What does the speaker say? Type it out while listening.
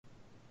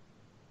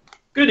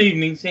Good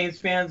evening, Saints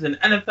fans and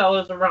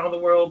NFLers around the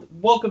world.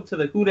 Welcome to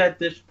the Who Dat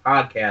Dish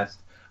podcast,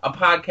 a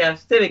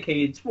podcast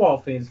dedicated to all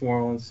fans of New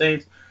Orleans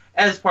Saints.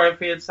 As part of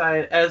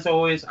Fanside, as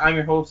always, I'm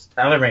your host,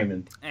 Tyler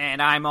Raymond.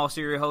 And I'm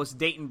also your host,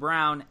 Dayton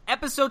Brown.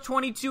 Episode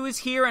 22 is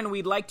here, and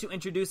we'd like to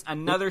introduce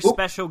another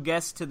special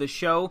guest to the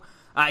show.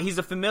 He's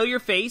a familiar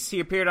face.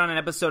 He appeared on an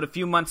episode a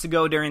few months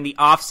ago during the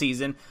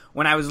off-season.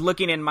 When I was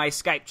looking in my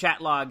Skype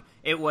chat log,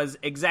 it was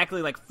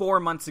exactly like 4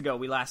 months ago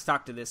we last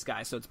talked to this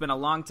guy, so it's been a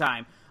long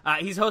time.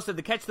 He's host of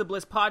the Catch the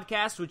Bliss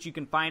podcast, which you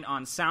can find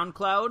on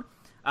SoundCloud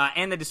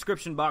and the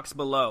description box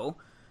below.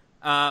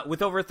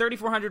 With over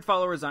 3,400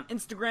 followers on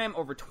Instagram,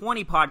 over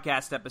 20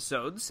 podcast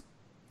episodes,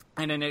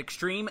 and an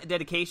extreme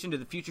dedication to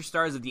the future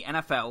stars of the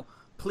NFL,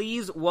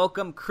 please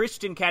welcome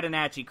Christian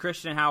Catenacci.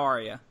 Christian, how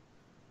are you?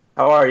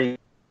 How are you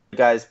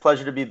guys?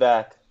 Pleasure to be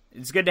back.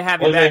 It's good to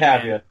have you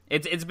back, man.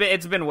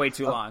 It's been way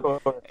too long.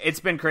 It's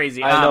been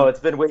crazy. I know, it's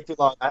been way too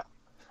long.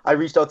 I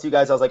reached out to you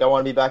guys. I was like, I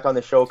want to be back on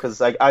the show because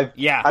I've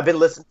been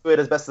listening to it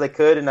as best as I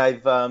could, and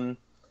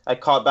I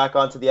caught back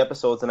onto the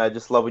episodes, and I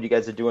just love what you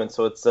guys are doing.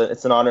 So it's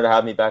an honor to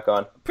have me back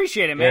on.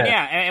 Appreciate it, man.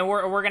 Yeah, and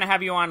we're gonna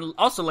have you on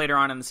also later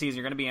on in the season.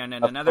 You're gonna be on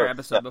another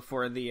episode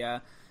before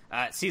the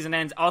season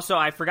ends. Also,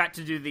 I forgot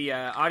to do the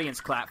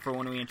audience clap for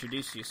when we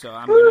introduced you, so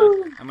I'm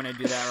gonna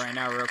do that right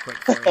now, real quick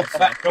for you.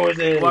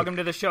 So, welcome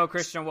to the show,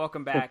 Christian.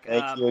 Welcome back.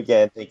 Thank you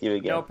again.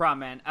 No problem,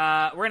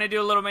 man. We're gonna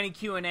do a little mini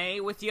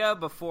Q&A with you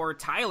before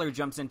Tyler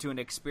jumps into an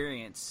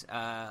experience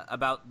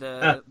about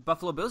the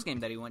Buffalo Bills game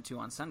that he went to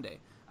on Sunday.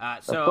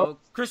 So,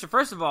 Christian,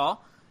 first of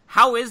all,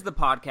 how is the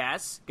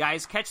podcast?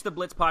 Guys, Catch the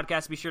Blitz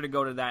podcast. Be sure to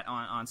go to that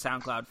on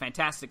SoundCloud.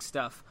 Fantastic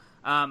stuff.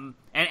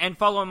 And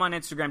follow him on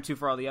Instagram, too,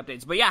 for all the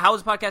updates. But, yeah, how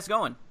is the podcast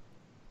going?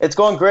 It's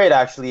going great,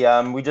 actually.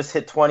 We just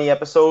hit 20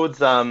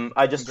 episodes.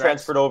 I just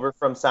transferred over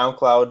from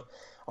SoundCloud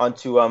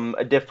onto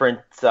a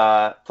different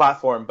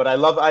platform. But I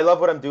love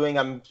what I'm doing.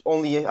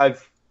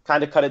 I've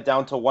kind of cut it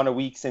down to one a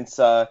week since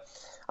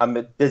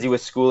I'm busy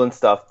with school and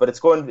stuff. But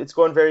it's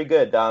going very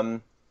good.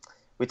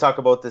 We talk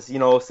about this,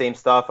 same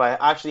stuff. I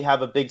actually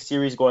have a big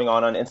series going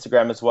on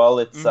Instagram as well.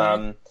 It's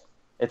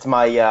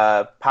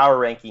my power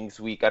rankings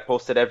week. I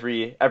post it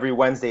every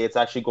Wednesday. It's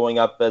actually going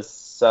up as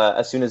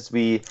soon as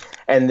we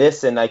end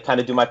this, and I kind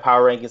of do my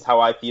power rankings, how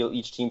I feel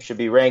each team should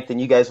be ranked. And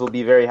you guys will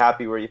be very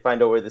happy where you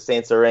find out where the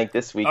Saints are ranked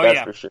this week.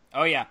 That's for sure.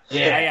 Oh yeah.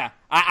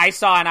 I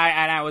saw and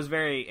I was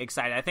very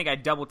excited. I think I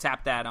double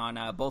tapped that on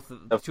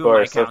two of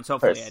my accounts.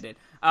 Hopefully I did.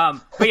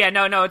 But yeah,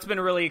 no, it's been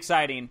really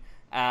exciting.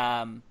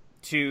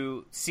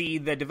 To see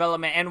the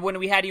development. And when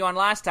we had you on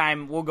last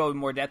time, we'll go in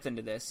more depth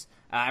into this.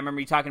 I remember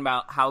you talking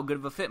about how good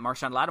of a fit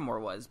Marshawn Lattimore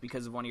was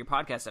because of one of your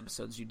podcast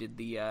episodes. You did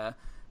the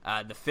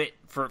fit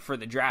for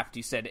the draft.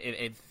 You said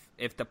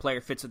if the player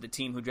fits with the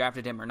team who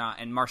drafted him or not.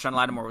 And Marshawn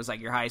Lattimore was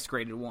like your highest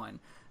graded one.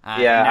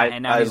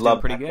 And now he's doing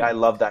pretty good. I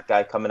love that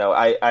guy coming out.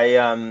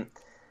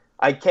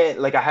 I can't,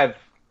 like, I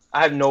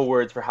have no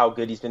words for how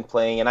good he's been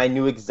playing, and I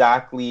knew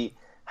exactly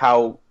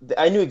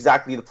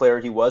the player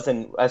he was,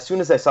 and as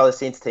soon as I saw the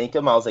Saints take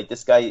him, I was like,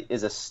 this guy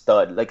is a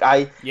stud. Like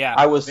I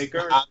was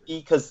happy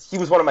because he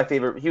was one of my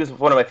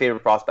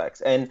favorite prospects,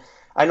 and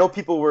I know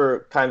people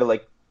were kind of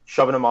like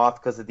shoving him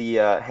off because of the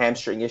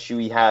hamstring issue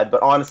he had,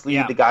 but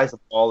honestly, the guy's a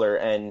baller,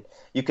 and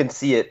you can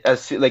see it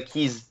like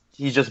he's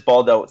just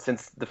balled out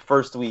since the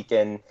first week,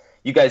 and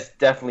you guys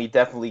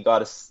definitely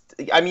got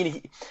a. I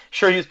mean,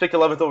 he was picked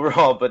 11th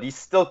overall, but he's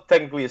still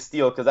technically a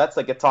steal because that's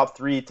like a top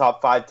 3,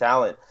 top 5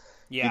 talent.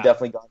 Yeah. He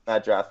definitely got in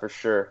that draft for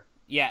sure.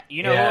 Yeah,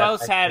 who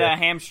else had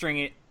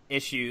hamstring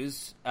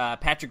issues?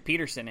 Patrick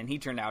Peterson, and he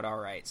turned out all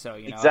right. So,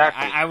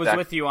 exactly, I was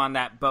with you on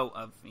that boat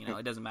of,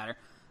 it doesn't matter.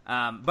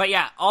 But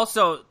yeah,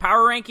 also,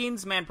 power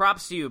rankings, man,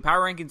 props to you.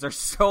 Power rankings are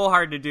so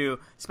hard to do,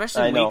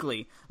 especially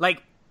weekly.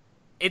 Like,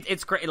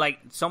 it's great. Like,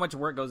 so much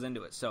work goes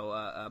into it. So,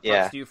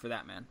 props to you for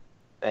that, man.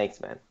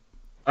 Thanks, man.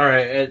 All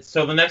right,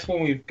 so the next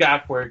one we've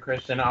got for you,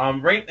 Christian.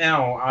 Right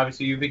now,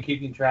 obviously, you've been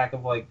keeping track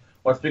of, like,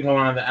 what's been going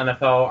on in the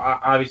NFL.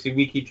 Obviously,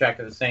 we keep track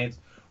of the Saints.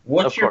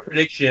 What's your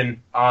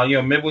prediction,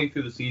 midway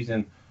through the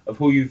season, of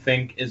who you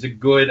think is a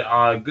good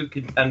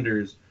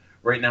contenders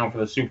right now for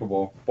the Super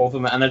Bowl, both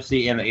in the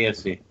NFC and the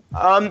AFC?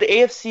 The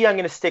AFC, I'm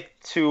going to stick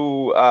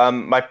to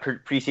my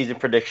preseason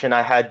prediction.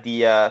 I had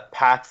the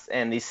Pats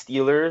and the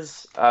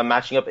Steelers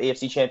matching up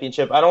AFC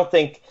Championship.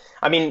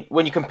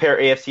 When you compare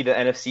AFC to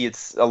NFC,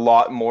 it's a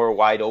lot more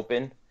wide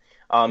open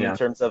in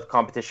terms of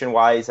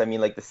competition-wise. I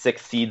mean, like the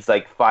 6 seeds,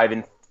 like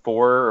 5-4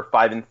 or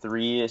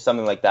 5-3 or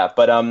something like that.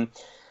 But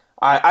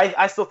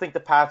I still think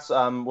the Pats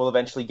will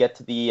eventually get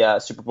to the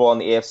Super Bowl on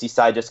the AFC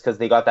side just because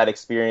they got that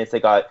experience. They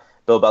got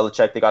Bill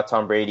Belichick, they got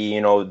Tom Brady,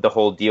 the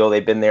whole deal.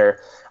 They've been there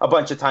a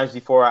bunch of times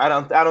before. I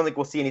don't think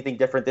we'll see anything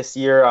different this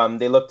year.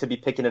 They look to be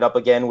picking it up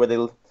again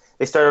where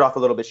they started off a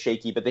little bit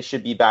shaky, but they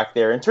should be back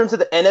there. In terms of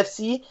the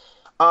NFC,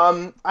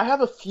 I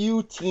have a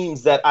few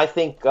teams that I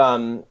think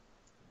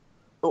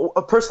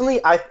personally,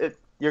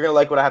 you're going to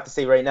like what I have to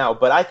say right now,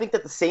 but I think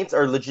that the Saints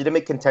are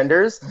legitimate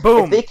contenders.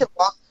 Boom.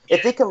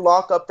 if they can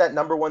lock up that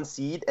number 1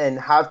 seed and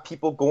have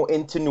people go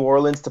into New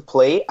Orleans to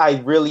play, I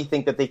really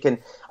think that they can.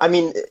 I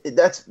mean,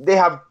 they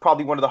have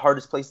probably one of the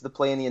hardest places to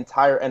play in the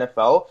entire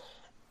NFL,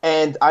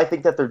 and I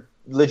think that they're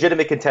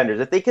legitimate contenders.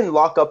 If they can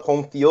lock up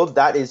home field,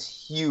 that is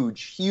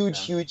huge,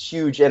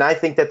 huge, and I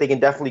think that they can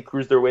definitely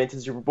cruise their way into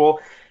the Super Bowl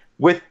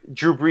with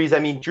Drew Brees. I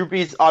mean, Drew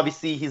Brees,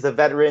 obviously, he's a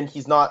veteran.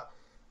 He's not.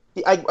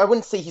 I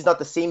wouldn't say he's not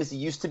the same as he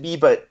used to be,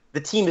 but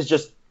the team is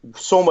just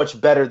so much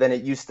better than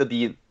it used to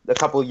be a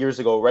couple of years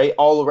ago, right?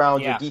 All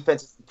around, your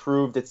defense has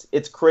improved.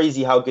 It's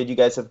crazy how good you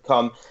guys have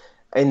come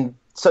in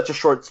such a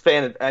short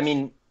span. I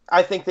mean,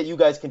 I think that you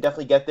guys can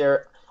definitely get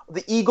there.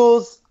 The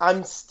Eagles,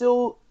 I'm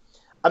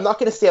not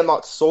going to say I'm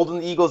not sold on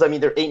the Eagles. I mean,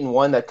 they're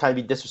 8-1. That kind of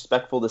be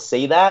disrespectful to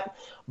say that.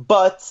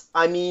 But,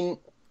 I mean,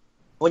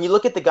 when you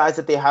look at the guys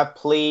that they have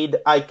played,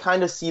 I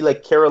kind of see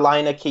like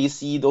Carolina,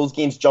 KC, those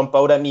games jump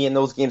out at me, and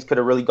those games could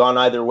have really gone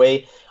either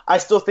way. I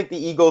still think the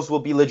Eagles will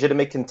be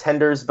legitimate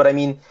contenders, but I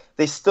mean,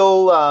 they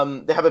still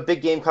they have a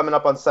big game coming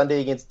up on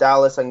Sunday against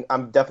Dallas, and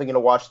I'm definitely going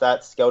to watch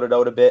that, scout it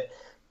out a bit.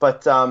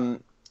 But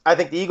I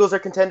think the Eagles are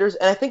contenders,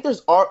 and I think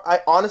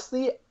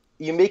honestly,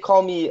 you may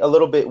call me a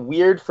little bit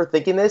weird for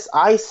thinking this.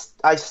 I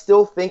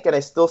still think, and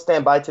I still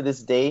stand by to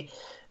this day,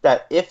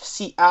 that if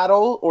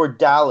Seattle or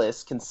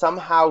Dallas can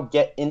somehow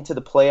get into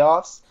the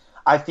playoffs,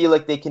 I feel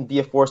like they can be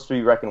a force to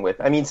be reckoned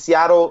with. I mean,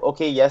 Seattle,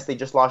 okay, yes, they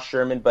just lost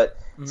Sherman, but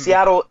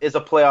Seattle is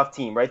a playoff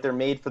team, right? They're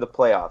made for the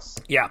playoffs.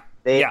 Yeah.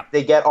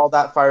 They get all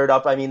that fired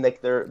up. I mean,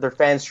 like their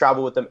fans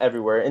travel with them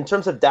everywhere. In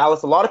terms of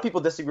Dallas, a lot of people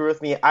disagree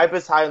with me. I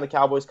was high on the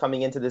Cowboys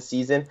coming into this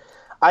season.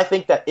 I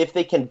think that if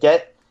they can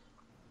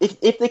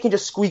if they can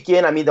just squeak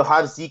in, I mean, they'll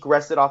have Zeke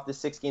rested off the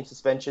 6-game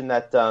suspension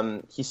that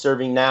he's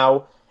serving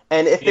now.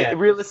 And if they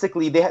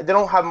realistically, they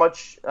don't have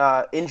much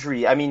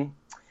injury. I mean,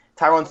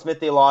 Tyron Smith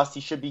they lost.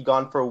 He should be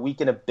gone for a week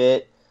and a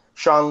bit.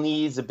 Sean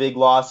Lee is a big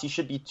loss. He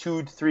should be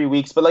 2 to 3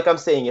 weeks. But like I'm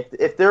saying,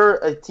 if they're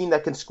a team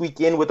that can squeak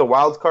in with a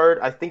wild card,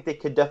 I think they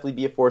could definitely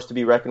be a force to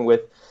be reckoned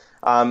with,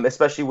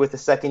 especially with a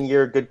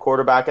second-year good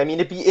quarterback. I mean,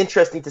 it'd be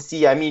interesting to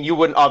see. I mean, you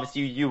wouldn't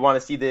obviously you want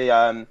to see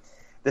the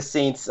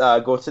Saints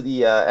go to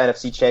the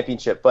NFC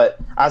Championship, but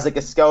as like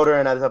a scouter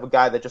and as a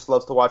guy that just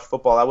loves to watch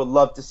football, I would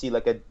love to see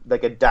like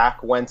a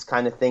Dak Wentz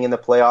kind of thing in the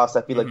playoffs.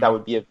 I feel like that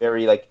would be a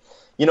very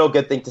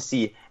good thing to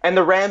see. And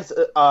the Rams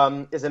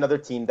is another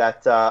team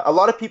that a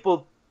lot of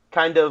people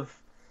kind of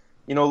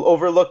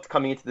overlooked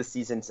coming into the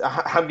season. So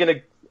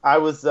I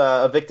was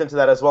a victim to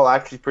that as well. I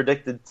actually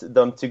predicted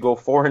them to go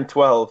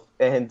 4-12,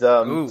 and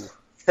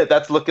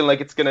that's looking like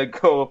it's gonna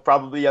go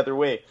probably the other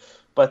way.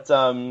 But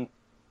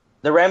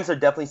the Rams are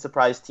definitely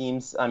surprise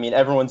teams. I mean,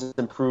 everyone's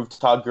improved.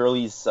 Todd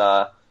Gurley's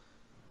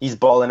he's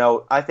balling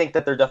out. I think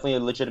that they're definitely a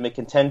legitimate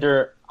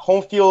contender.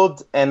 Home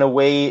field and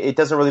away, it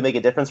doesn't really make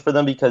a difference for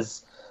them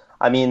because,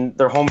 I mean,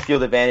 their home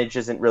field advantage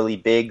isn't really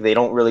big. They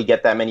don't really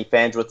get that many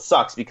fans, which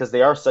sucks because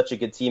they are such a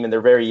good team and they're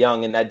very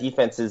young, and that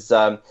defense is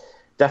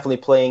definitely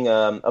playing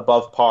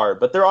above par.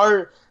 But the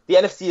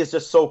NFC is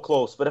just so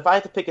close. But if I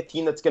had to pick a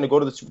team that's going to go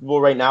to the Super Bowl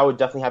right now, it would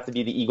definitely have to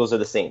be the Eagles or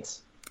the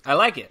Saints. I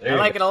like it. I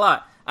like it a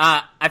lot.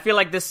 I feel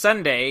like this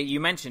Sunday, you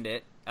mentioned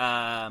it,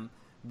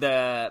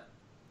 the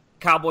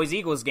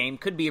Cowboys-Eagles game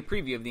could be a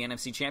preview of the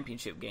NFC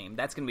Championship game.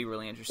 That's going to be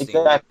really interesting.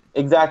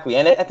 Exactly.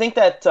 And I think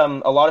that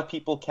a lot of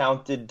people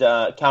count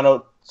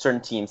out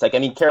certain teams. Like, I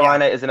mean,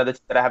 Carolina is another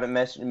team that I haven't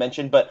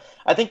mentioned, but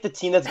I think the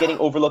team that's getting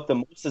overlooked the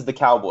most is the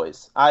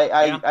Cowboys.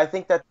 I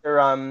think that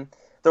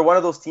they're one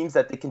of those teams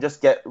that they can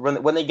just get,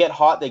 when they get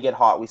hot, they get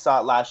hot. We saw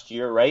it last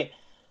year, right?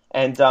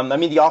 And, I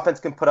mean, the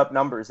offense can put up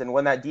numbers. And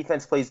when that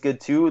defense plays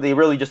good, too, they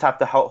really just have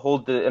to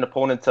hold an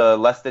opponent to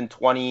less than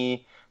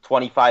 20,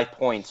 25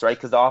 points, right?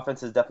 Because the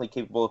offense is definitely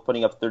capable of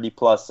putting up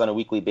 30-plus on a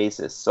weekly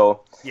basis.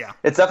 So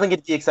it's definitely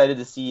going to be excited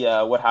to see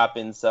what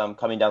happens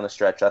coming down the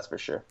stretch, that's for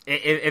sure.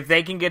 If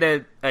they can get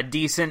a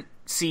decent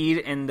seed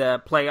in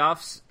the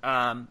playoffs,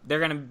 they're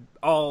going to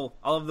all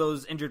of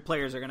those injured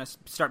players are going to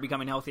start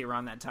becoming healthy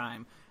around that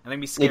time. And they're going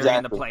to be scary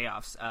in the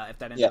playoffs if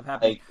that ends up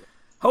happening.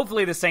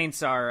 Hopefully the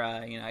Saints are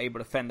able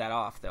to fend that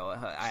off, though.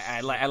 I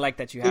like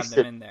that you have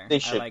them in there. They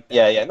should. I like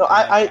that. No,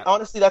 I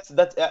honestly, that's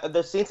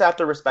the Saints have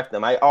to respect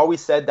them. I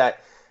always said that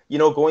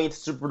going into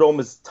Superdome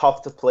is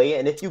tough to play,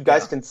 and if you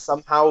guys can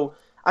somehow,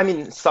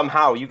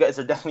 you guys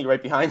are definitely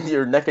right behind.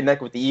 You're neck and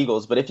neck with the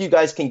Eagles, but if you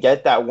guys can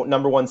get that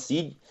number 1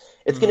 seed,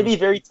 it's going to be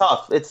very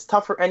tough. It's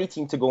tough for any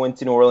team to go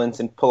into New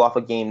Orleans and pull off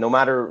a game, no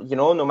matter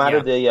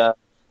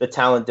the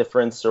talent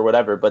difference or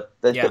whatever. But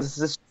this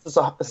is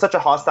such a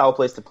hostile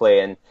place to play,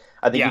 and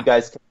I think you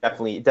guys can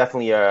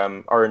definitely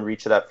are in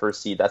reach of that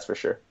first seed. That's for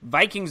sure.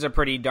 Vikings are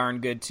pretty darn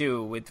good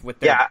too, with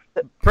their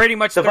pretty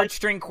much third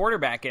string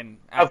quarterback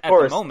at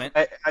the moment.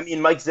 I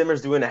mean, Mike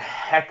Zimmer's doing a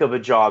heck of a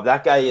job.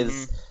 That guy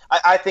is.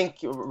 I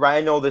think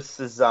I know this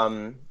is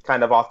kind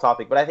of off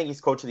topic, but I think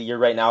he's coach of the year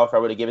right now. If I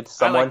were to give it to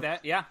someone, I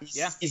like that.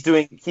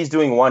 He's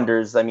doing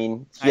wonders. I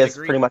mean, he has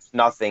pretty much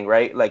nothing,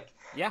 right? Like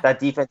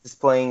that defense is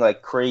playing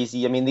like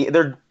crazy. I mean,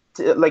 they're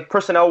like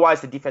personnel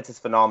wise, the defense is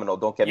phenomenal.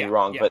 Don't get me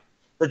wrong, but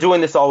they're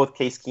doing this all with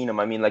Case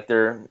Keenum. I mean, like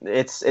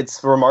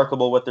it's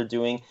remarkable what they're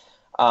doing.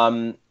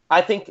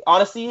 I think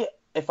honestly,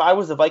 if I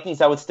was the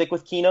Vikings, I would stick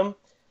with Keenum.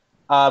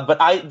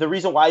 But the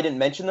reason why I didn't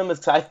mention them is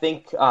because I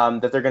think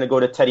that they're going to go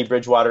to Teddy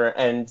Bridgewater.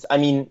 And, I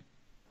mean,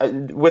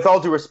 with all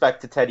due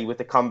respect to Teddy, with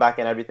the comeback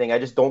and everything, I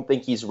just don't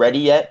think he's ready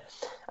yet.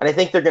 And I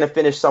think they're going to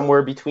finish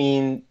somewhere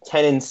between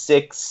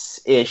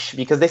 10-6-ish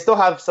because they still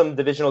have some tough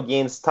divisional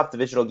games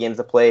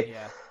to play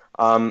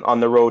on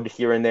the road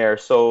here and there.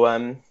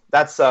 So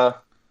that's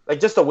like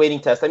just a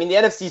waiting test. I mean, the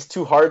NFC is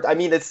too hard. I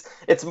mean, it's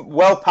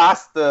well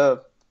past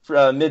the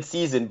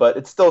mid-season, but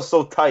it's still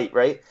so tight,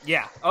 right?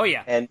 Yeah. Oh,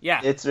 yeah. And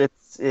yeah.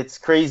 It's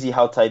crazy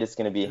how tight it's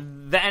going to be.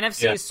 The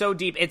NFC is so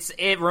deep.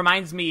 It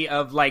reminds me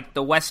of like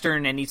the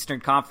Western and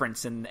Eastern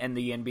Conference in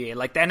the NBA.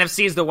 Like the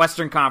NFC is the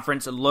Western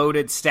Conference,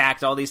 loaded,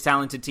 stacked, all these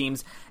talented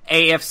teams.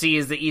 AFC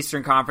is the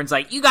Eastern Conference.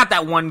 Like you got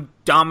that one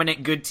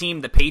dominant good team,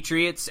 the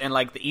Patriots, and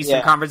like the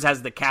Eastern Conference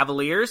has the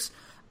Cavaliers.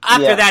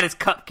 After that, it's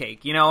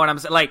cupcake. You know what I'm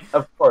saying? Like,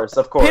 of course.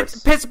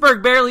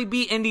 Pittsburgh barely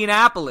beat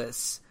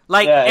Indianapolis.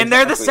 Like, and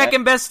they're the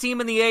second best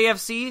team in the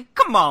AFC.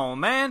 Come on,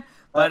 man.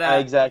 But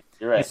exactly,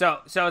 you're right.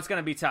 So it's going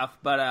to be tough.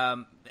 But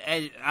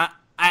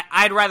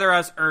I'd rather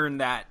us earn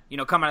that. You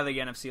know, come out of the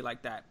NFC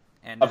like that.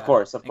 And of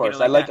course.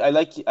 I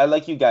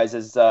like you guys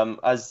as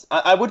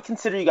I would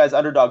consider you guys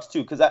underdogs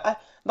too, because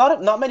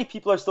not many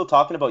people are still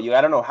talking about you.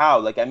 I don't know how.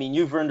 Like, I mean,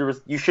 you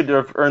should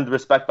have earned the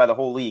respect by the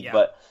whole league,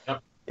 but.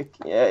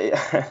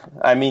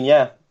 I mean,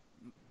 yeah.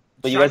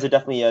 But you guys are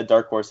definitely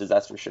dark horses,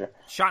 that's for sure.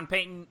 Sean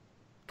Payton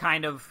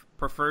kind of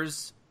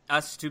prefers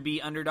us to be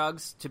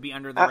underdogs, to be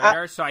under the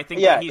radar. So I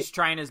think that he's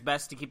trying his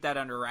best to keep that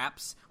under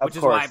wraps, which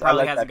is why it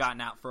probably hasn't gotten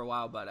out for a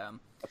while. But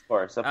of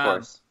course.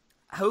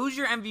 Who's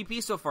your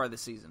MVP so far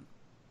this season?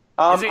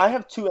 I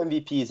have two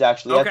MVPs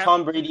actually. I have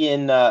Tom Brady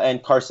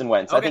and Carson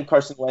Wentz. I think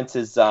Carson Wentz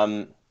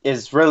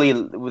is really,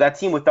 that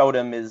team without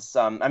him is.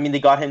 I mean, they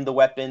got him the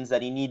weapons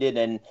that he needed,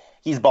 and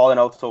he's balling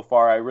out so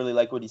far. I really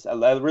like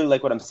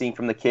what I'm seeing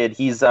from the kid.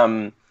 He's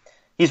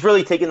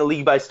really taken the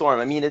league by storm.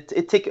 I mean,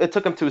 it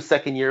took him to his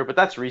second year, but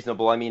that's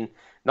reasonable. I mean,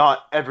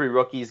 not every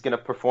rookie is going to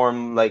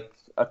perform like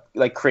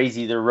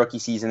crazy their rookie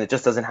season. It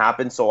just doesn't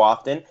happen so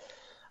often.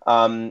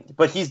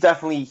 But he's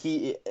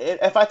definitely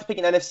if I had to pick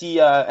an NFC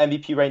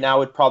MVP right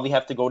now, it'd probably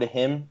have to go to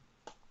him.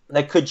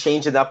 That could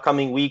change in the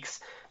upcoming weeks,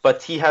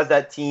 but he has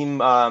that team.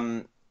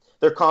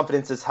 Their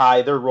confidence is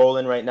high. They're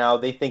rolling right now.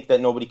 They think that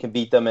nobody can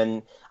beat them,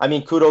 and I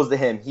mean, kudos to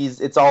him.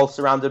 It's all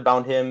surrounded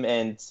around him,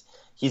 and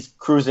he's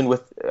cruising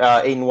with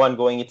 8-1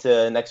 going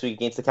into next week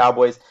against the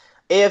Cowboys.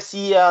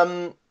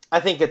 AFC, I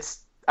think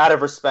it's out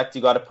of respect.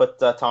 You got to put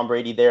Tom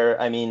Brady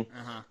there. I mean,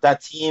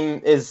 that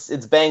team it's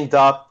banged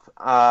up.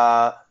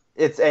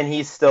 He's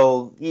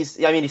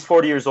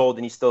 40 years old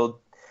and he's still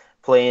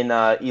playing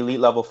elite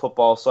level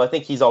football. So I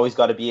think he's always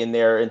got to be in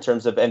there in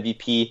terms of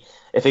MVP.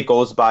 If it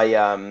goes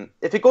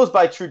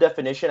by true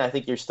definition, I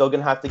think you're still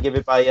gonna have to give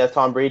it by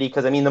Tom Brady,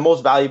 because I mean the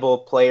most valuable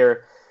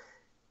player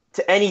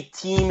to any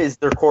team is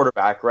their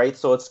quarterback, right?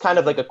 So it's kind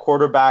of like a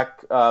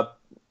quarterback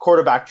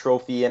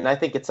trophy, and I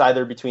think it's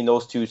either between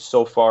those two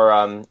so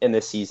far in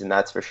this season.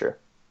 That's for sure.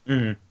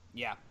 Mm-hmm.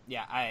 Yeah,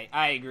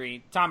 I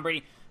agree. Tom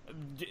Brady.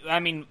 I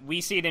mean,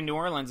 we see it in New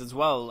Orleans as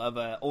well, of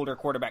an older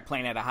quarterback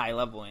playing at a high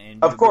level.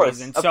 Of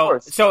course.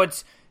 So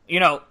it's, you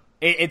know,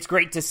 it's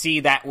great to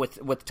see that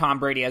with Tom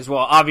Brady as well.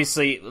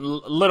 Obviously, a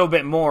little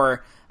bit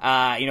more.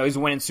 He's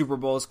winning Super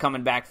Bowls,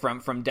 coming back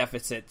from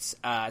deficits.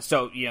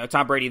 So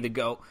Tom Brady, the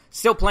GOAT,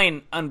 still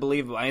playing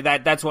unbelievable. I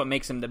mean, that's what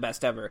makes him the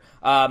best ever.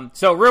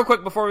 So real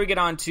quick before we get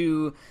on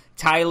to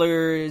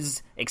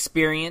Tyler's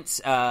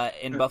experience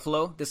in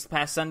Buffalo this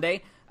past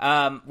Sunday.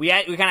 We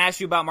kind of asked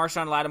you about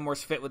Marshawn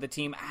Lattimore's fit with the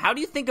team. How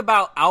do you think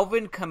about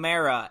Alvin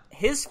Kamara,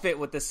 his fit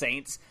with the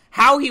Saints?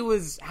 How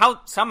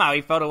somehow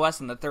he fell to us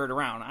in the third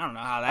round. I don't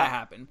know how that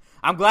happened.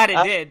 I'm glad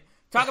it did.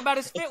 Talk about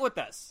his fit with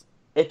us.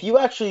 If you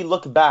actually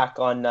look back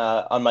on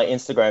my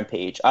Instagram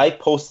page, I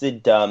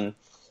posted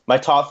my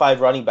top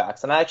 5 running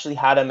backs, and I actually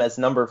had him as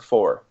number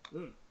 4.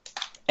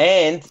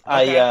 And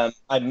okay.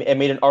 I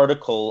made an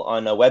article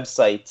on a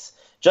website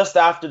just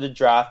after the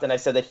draft, and I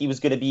said that he was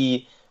going to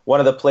be one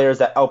of the players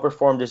that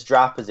outperformed his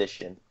draft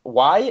position.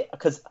 Why?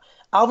 Because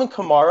Alvin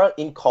Kamara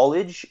in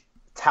college,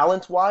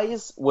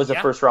 talent-wise, was a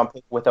first-round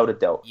pick without a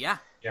doubt. Yeah.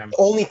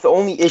 The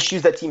only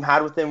issues that team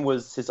had with him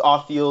was his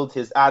off-field,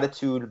 his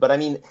attitude. But, I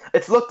mean,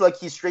 it's looked like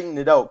he's straightened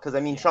it out because, I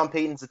mean, Sean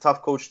Payton's a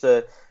tough coach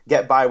to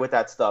get by with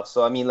that stuff.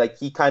 So, I mean, like,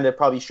 he kind of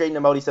probably straightened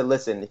him out. He said,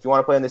 listen, if you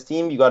want to play on this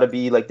team, you got to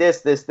be like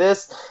this.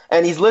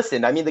 And he's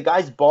listened. I mean, the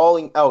guy's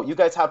balling out. You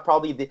guys have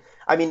probably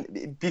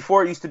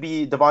before it used to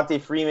be Devontae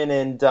Freeman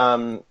and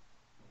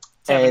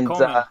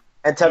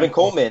Tevin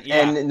Coleman.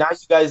 Yeah. And now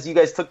you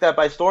guys took that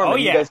by storm. Oh,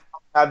 and you guys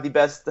have the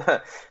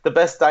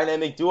best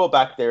dynamic duo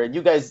back there, and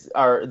you guys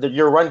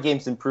your run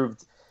game's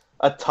improved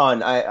a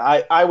ton.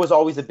 I was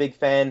always a big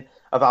fan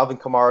of Alvin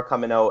Kamara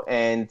coming out,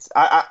 and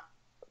I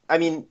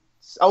mean,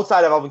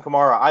 outside of Alvin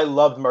Kamara, I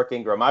loved Mark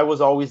Ingram. I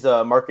was always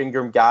a Mark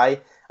Ingram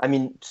guy. I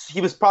mean,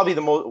 he was probably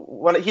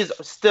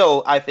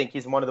I think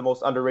he's one of the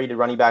most underrated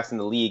running backs in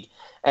the league.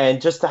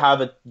 And just to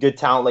have a good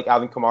talent like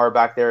Alvin Kamara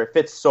back there, it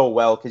fits so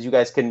well because you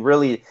guys can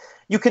really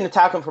you can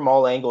attack him from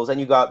all angles, and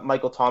you got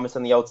Michael Thomas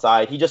on the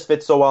outside. He just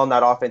fits so well in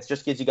that offense.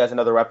 Just gives you guys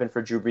another weapon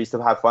for Drew Brees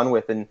to have fun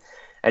with and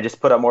just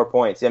put up more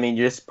points. I mean,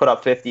 you just put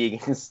up 50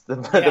 against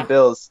the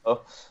Bills.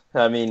 So,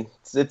 I mean,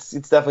 it's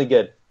definitely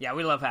good. Yeah,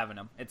 we love having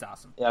him. It's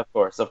awesome. Yeah,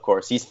 of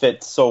course. He's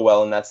fit so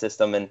well in that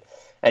system, and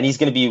he's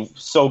going to be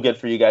so good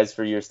for you guys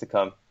for years to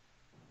come.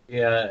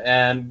 Yeah,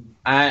 and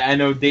I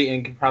know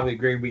Dayton can probably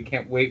agree. We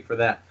can't wait for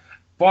that.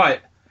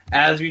 But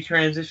as we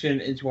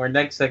transition into our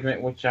next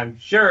segment, which I'm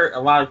sure a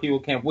lot of people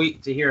can't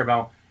wait to hear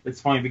about,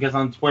 it's funny because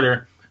on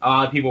Twitter, a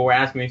lot of people were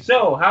asking me,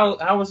 so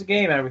how was the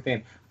game and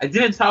everything? I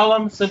didn't tell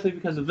them simply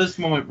because of this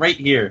moment right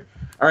here.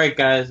 All right,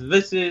 guys,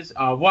 this is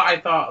what I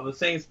thought of the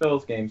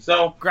Saints-Bills game.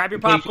 So grab your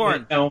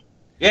popcorn. Grab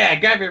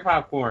your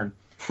popcorn.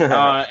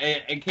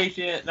 In case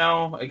you didn't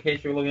know, in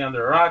case you're looking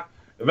under a rock,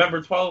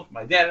 November 12th,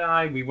 my dad and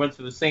I, we went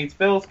to the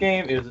Saints-Bills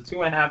game. It was a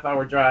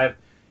 2.5-hour drive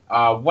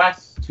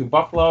west to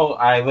Buffalo.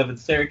 I live in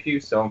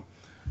Syracuse, so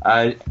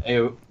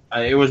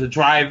it was a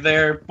drive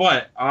there.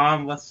 But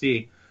let's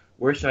see.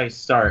 Where should I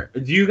start?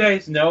 Do you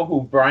guys know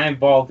who Brian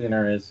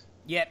Baldiner is?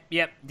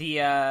 Yep.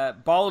 The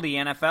Baldy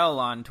NFL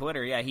on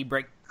Twitter. Yeah,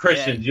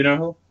 Christian, do you know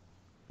who?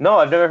 No,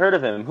 I've never heard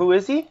of him. Who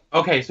is he?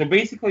 Okay, so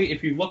basically,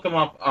 if you look him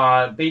up,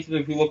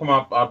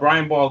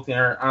 Brian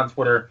Baldiner on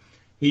Twitter,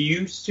 he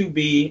used to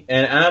be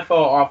an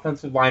NFL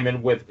offensive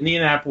lineman with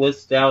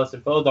Indianapolis, Dallas,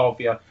 and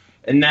Philadelphia,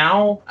 and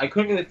now I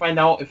couldn't really find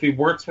out if he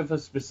works with a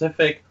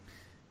specific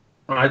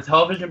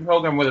television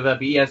program, whether that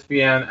be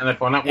ESPN,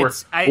 NFL Network,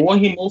 or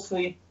he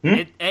mostly.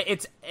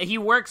 He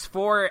works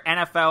for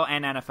NFL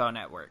and NFL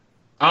Network.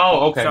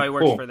 Oh, okay. So he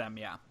works for them,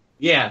 yeah.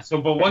 Yeah.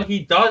 So, but what he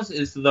does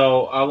is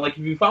though, like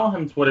if you follow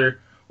him on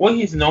Twitter, what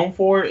he's known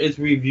for is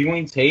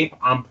reviewing tape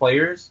on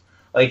players.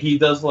 Like he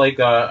does like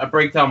a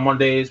breakdown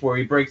Mondays where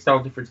he breaks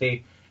down different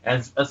tape,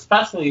 and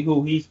especially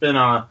who he's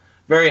been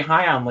very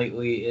high on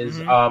lately is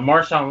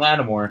Marshawn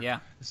Lattimore. Yeah.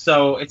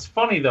 So it's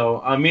funny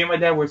though. Me and my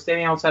dad were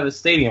standing outside the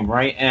stadium,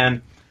 right,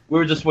 and we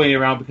were just waiting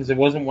around because it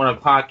wasn't 1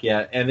 o'clock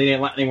yet, and they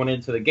didn't let anyone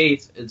into the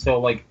gates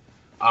until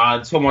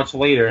until much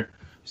later.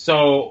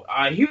 So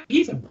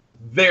he's a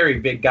very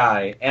big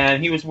guy,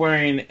 and he was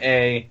wearing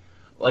a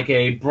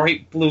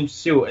bright blue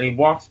suit, and he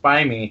walks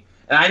by me,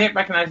 and I didn't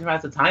recognize him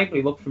at the time, but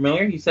he looked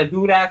familiar. He said,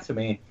 "Who that?" to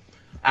me.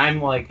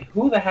 I'm like,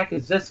 "Who the heck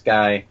is this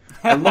guy?"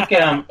 I look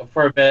at him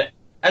for a bit.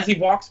 As he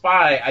walks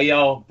by, I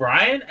yell,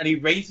 "Brian!" and he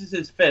raises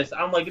his fist.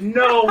 I'm like,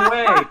 "No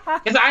way!"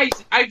 Because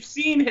I've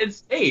seen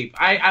his tape.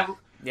 I'm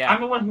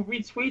the one who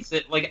retweets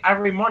it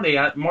every Monday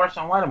at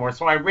Marshawn Lattimore.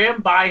 So I ran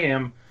by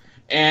him,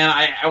 and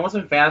I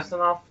wasn't fast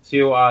enough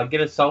to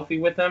get a selfie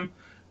with him,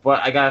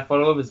 but I got a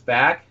photo of his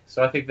back.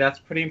 So I think that's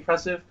pretty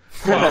impressive.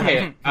 Well,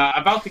 okay,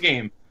 about the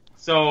game.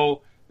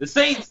 So the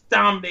Saints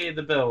dominated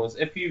the Bills.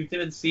 If you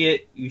didn't see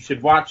it, you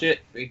should watch it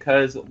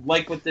because,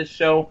 like with this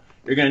show,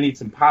 you're gonna need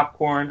some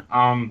popcorn.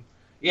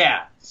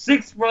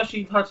 6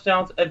 rushing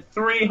touchdowns and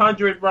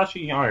 300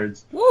 rushing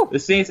yards. Woo! The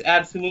Saints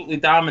absolutely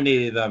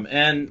dominated them,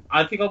 and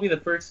I think I'll be the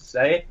first to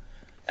say,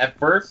 at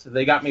first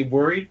they got me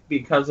worried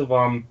because of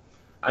I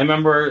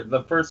remember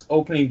the first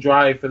opening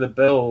drive for the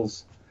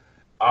Bills,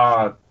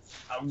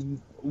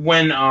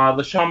 when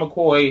LaShawn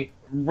McCoy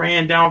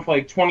ran down for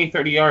 20,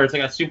 30 yards. I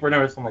got super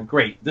nervous. I'm like,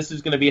 great, this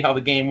is going to be how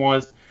the game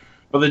was.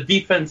 But the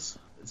defense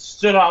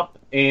stood up,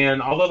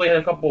 and although they had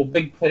a couple of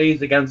big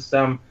plays against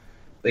them,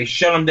 they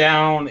shut them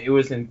down. It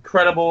was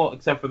incredible,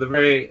 except for the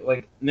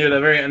near the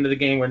very end of the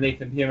game where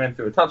Nathan Peterman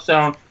threw a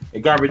touchdown,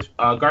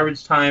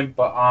 garbage time.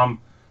 But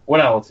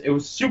what else? It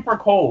was super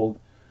cold.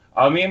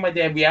 Me and my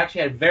dad, we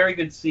actually had very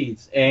good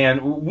seats, and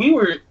we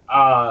were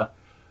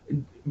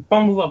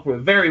bundled up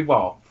very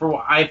well, for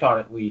what I thought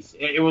at least.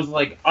 It was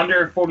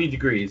under 40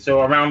 degrees,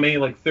 so around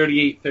maybe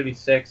 38,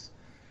 36,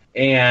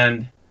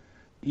 and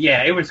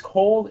yeah, it was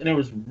cold and it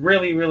was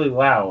really, really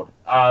loud.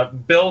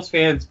 Bills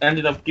fans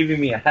ended up giving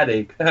me a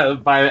headache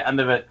by the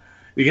end of it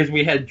because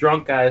we had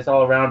drunk guys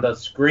all around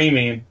us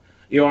screaming,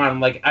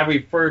 on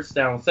every first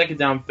down, second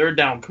down, third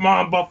down, "Come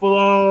on,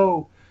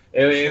 Buffalo!"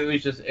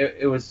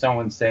 It was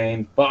so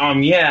insane. But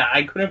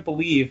I couldn't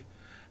believe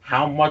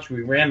how much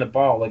we ran the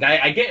ball.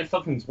 I get if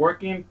something's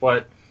working,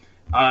 but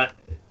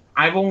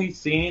I've only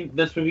seen,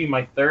 this would be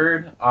my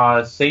third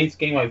Saints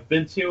game I've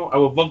been to. I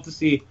would love to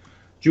see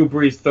Drew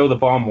Brees throw the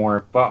ball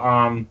more, but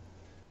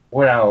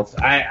what else?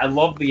 I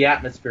love the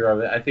atmosphere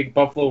of it. I think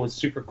Buffalo was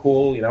super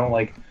cool, in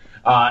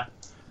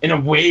a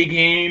away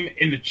game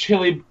in the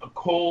chilly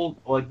cold,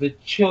 the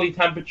chilly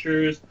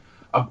temperatures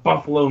of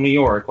Buffalo, New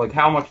York.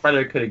 How much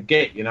better could it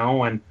get,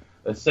 and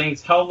the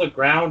Saints held the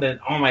ground, and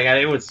oh my God,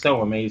 it was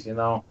so amazing,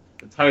 to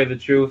tell you the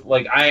truth.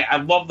 I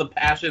love the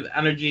passion, the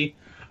energy.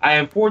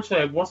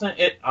 Unfortunately, I wasn't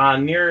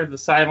near the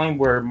sideline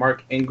where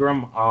Mark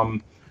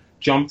Ingram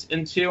jumped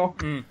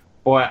into.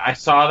 But I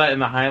saw that in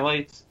the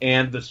highlights,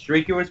 and the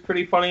streaker was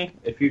pretty funny,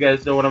 if you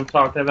guys know what I'm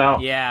talking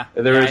about. Yeah,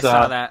 I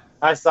saw that.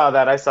 I saw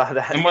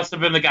that. It must have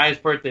been the guy's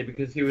birthday,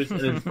 because he was in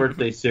his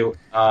birthday suit.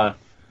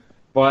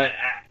 But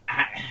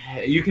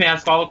you can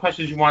ask all the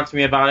questions you want to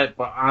me about it,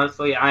 but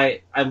honestly,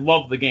 I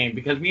love the game,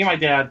 because me and my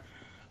dad,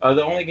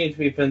 the only games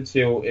we've been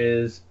to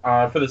is,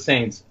 for the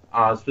Saints,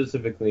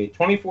 specifically.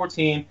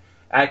 2014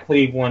 at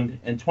Cleveland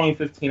and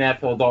 2015 at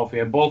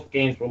Philadelphia. Both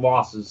games were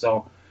losses.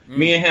 So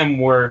me and him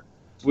we're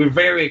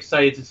very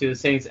excited to see the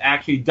Saints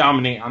actually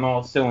dominate on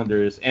all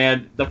cylinders.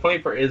 And the funny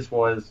part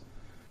was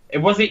it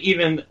wasn't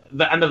even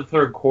the end of the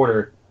third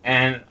quarter,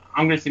 and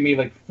I'm going to see maybe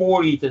like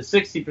 40 to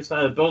 60%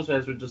 of the Bills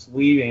fans were just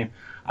leaving.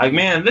 Like,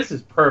 man, this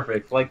is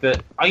perfect. Like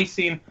the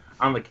icing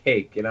on the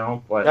cake, you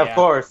know? But of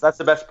course, that's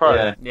the best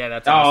part. Yeah,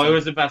 that's awesome. It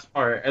was the best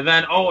part. And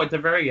then, at the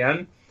very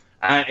end,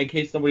 in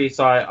case nobody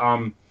saw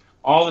it,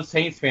 all the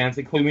Saints fans,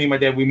 including me and my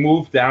dad, we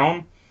moved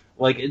down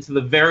like into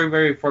the very,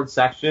 very front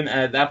section. And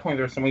at that point,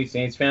 there were so many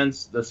Saints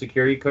fans, the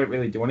security couldn't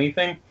really do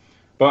anything.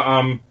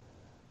 But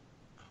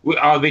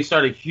they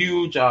started a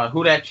huge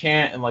 "Who Dat"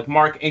 chant, and like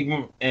Mark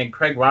Ingram and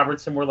Craig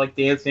Robertson were like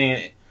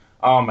dancing.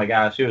 Oh my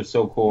gosh, it was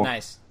so cool.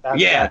 Nice.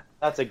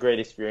 That's a great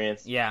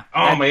experience. Yeah.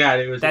 Oh my god,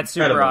 that's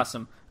incredible. Super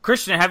awesome.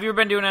 Christian, have you ever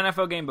been to an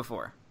NFL game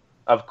before?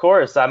 Of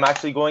course, I'm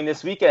actually going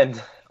this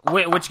weekend.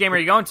 Which game are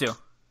you going to?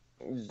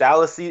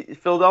 Dallas,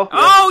 Philadelphia.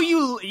 Oh,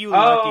 you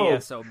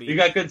lucky SOB. You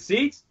got good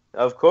seats?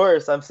 Of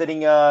course, I'm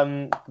sitting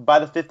by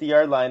the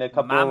 50-yard line, a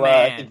couple,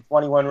 I think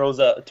 21 rows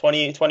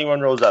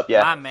up.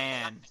 Yeah. My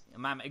man.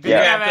 Good.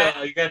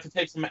 Yeah. You have to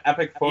take some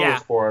epic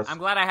photos for us. I'm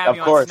glad I have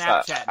you on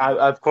Snapchat.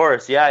 Of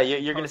course, yeah.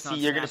 You're gonna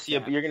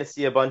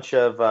see a bunch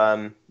of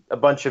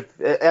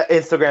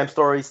Instagram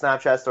stories,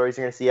 Snapchat stories.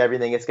 You're gonna see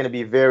everything. It's gonna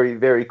be very,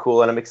 very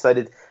cool, and I'm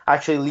excited. I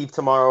actually leave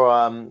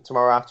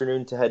tomorrow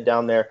afternoon to head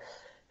down there,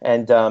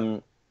 and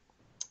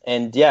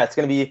yeah, it's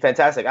gonna be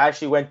fantastic. I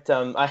actually went.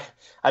 I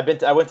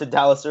went to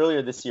Dallas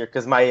earlier this year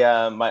because my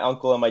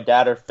uncle and my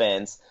dad are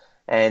fans,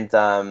 and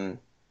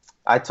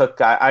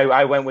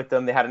I went with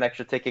them. They had an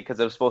extra ticket because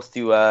they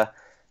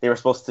were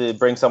supposed to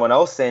bring someone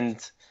else, and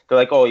they're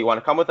like, "Oh, you want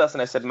to come with us?"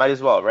 And I said, "Might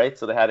as well, right?"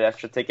 So they had an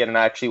extra ticket, and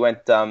I actually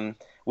went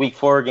week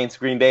 4 against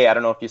Green Bay. I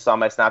don't know if you saw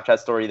my Snapchat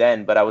story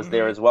then, but I was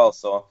there as well.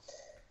 So,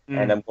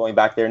 and I'm going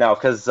back there now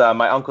because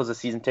my uncle's a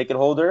season ticket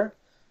holder,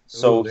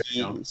 so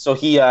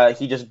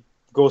he just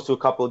goes to a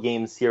couple of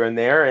games here and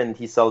there, and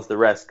he sells the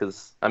rest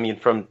because I mean,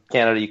 from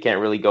Canada, you can't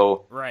really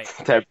go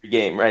to every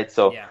game, right?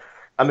 So. Yeah.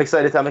 I'm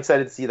excited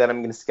to see that. I'm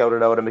going to scout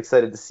it out. I'm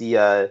excited to see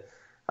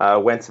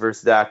Wentz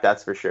versus Dak.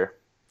 That's for sure.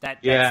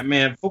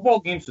 Man, football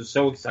games are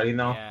so exciting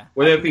though. Yeah.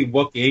 Whether it be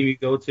what game you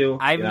go to.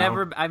 I've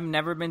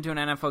never been to an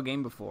NFL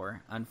game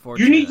before.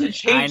 Unfortunately, you need to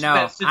change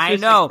that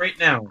statistic right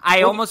now.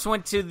 I almost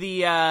went to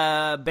the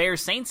Bears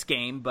Saints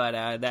game,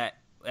 but that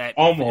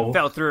almost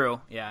fell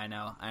through. Yeah, I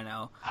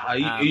know.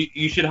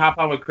 You should hop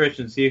on with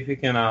Christian, see if you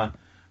can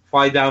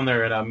fly down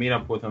there and meet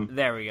up with him.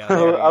 There we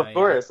go. Of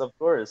course.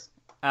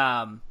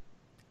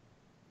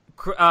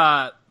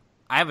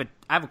 I have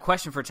a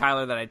question for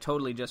Tyler that I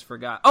totally just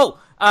forgot. Oh,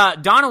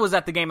 Donna was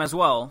at the game as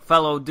well.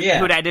 Fellow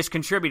Who Dat Dish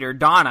contributor,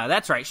 Donna.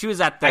 That's right. She was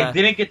at the. I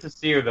didn't get to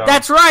see her though.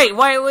 That's right.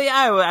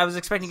 I was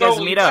expecting you guys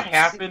to meet up. What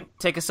happened?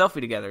 Take a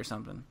selfie together or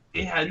something.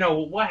 Yeah,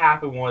 no. What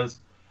happened was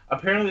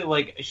apparently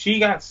like she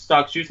got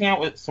stuck. She was hanging out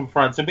with some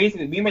friends. So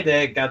basically, me and my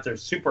dad got there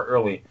super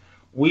early.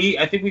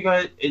 I think we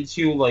got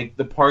into like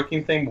the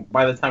parking thing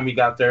by the time we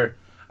got there.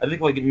 I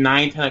think like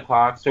 9, 10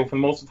 o'clock. So for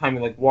most of the time,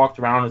 we like walked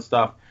around and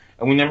stuff.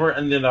 And we never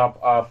ended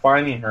up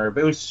finding her.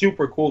 But it was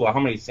super cool, though, how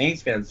many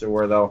Saints fans there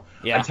were, though.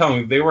 Yeah. I'm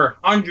telling you, they were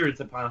hundreds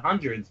upon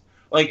hundreds.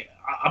 Like,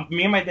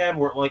 me and my dad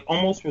were, like,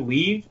 almost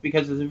relieved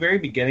because at the very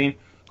beginning,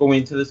 going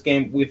into this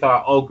game, we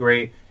thought, oh,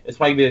 great. It's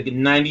probably going to be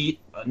like 90,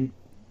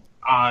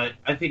 I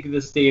think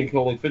this stadium can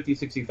hold like 50,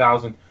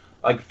 60,000.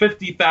 Like,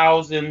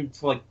 50,000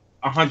 to, like,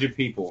 100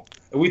 people.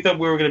 And we thought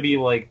we were going to be,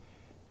 like,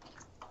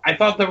 I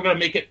thought they were going to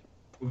make it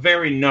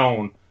very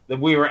known that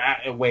we were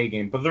at a away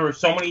game. But there were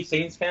so many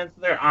Saints fans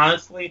there,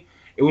 honestly,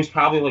 it was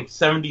probably like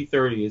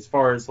 70-30 as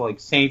far as like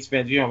Saints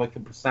fans, like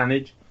the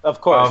percentage. Of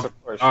course.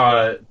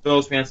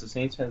 Bills fans to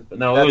Saints fans. But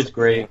no, it was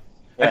great.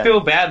 Yeah. I feel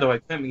bad, though. I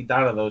couldn't meet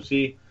Donna, though.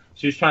 She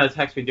was trying to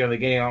text me during the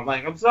game. I'm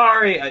like, I'm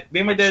sorry.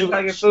 Me and my dad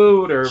trying to get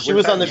food. Or she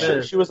was on the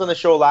show. She was on the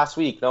show last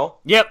week, no?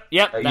 Yep.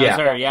 That was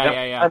her. Yeah.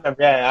 I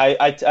remember.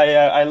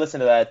 Yeah, I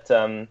listened to that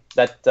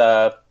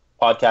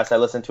podcast. I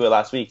listened to it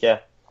last week, yeah.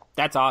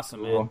 That's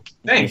awesome, man.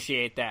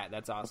 Appreciate that.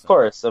 That's awesome.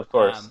 Of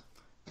course.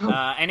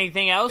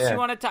 Anything else you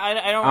wanted to?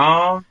 I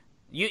don't.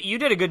 You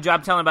did a good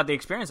job telling about the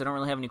experience. I don't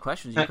really have any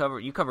questions.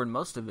 You covered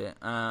most of it.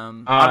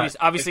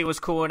 Obviously, it was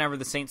cool whenever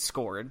the Saints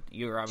scored.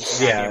 You were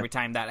obviously happy every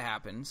time that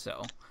happened.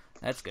 So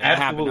that's good.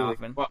 Absolutely. That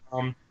happened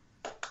often.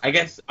 But, I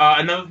guess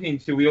another thing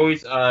too. We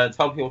always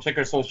tell people check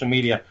our social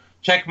media.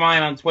 Check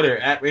mine on Twitter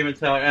at Raymond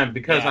Taylor M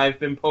because I've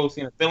been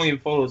posting a billion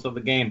photos of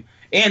the game.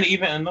 And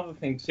even another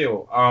thing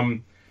too.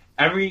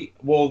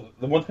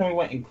 The one time we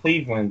went in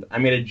Cleveland, I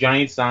made a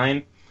giant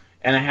sign,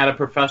 and I had a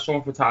professional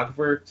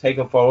photographer take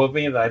a photo of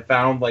me that I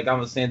found like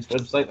on the Saints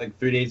website like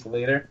 3 days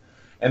later.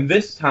 And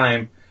this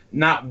time,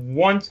 not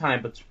one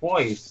time but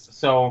twice.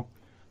 So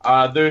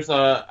there's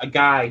a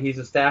guy, he's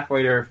a staff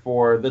writer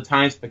for the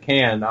Times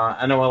Pecan,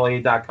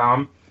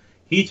 NOLA.com.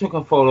 He took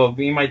a photo of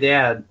me and my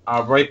dad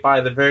right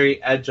by the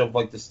very edge of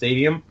like the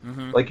stadium.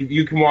 Mm-hmm. Like if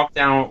you can walk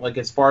down like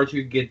as far as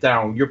you can get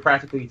down, you're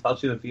practically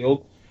touching the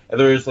field.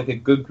 There's like a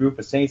good group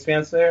of Saints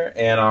fans there,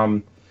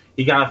 and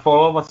He got a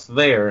photo of us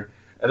there,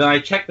 and then I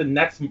checked the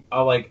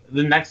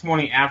next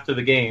morning after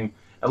the game,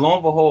 and lo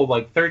and behold,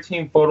 like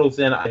 13 photos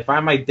in, I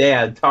find my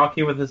dad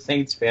talking with a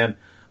Saints fan,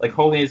 like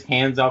holding his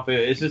hands up.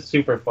 It's just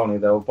super funny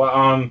though.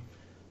 But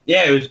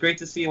yeah, it was great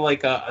to see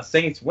like a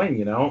Saints win.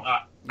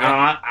 To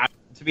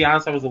be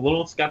honest, I was a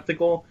little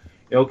skeptical,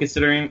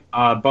 considering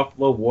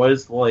Buffalo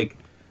was like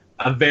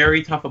a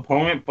very tough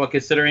opponent, but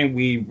considering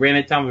we ran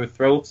it down their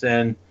throats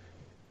and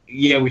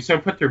yeah, we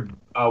sort of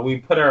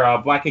put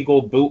our black and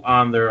gold boot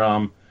on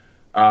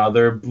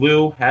their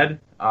blue head.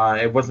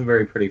 It wasn't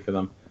very pretty for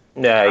them.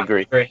 Yeah, I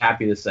agree. I'm very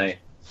happy to say.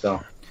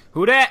 So,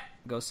 who dat?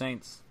 Go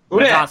Saints. Who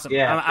dat? Awesome.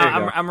 Yeah,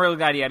 I'm really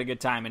glad you had a good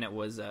time, and it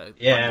was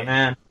yeah,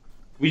 man.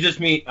 We just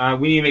meet.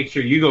 We need to make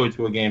sure you go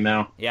to a game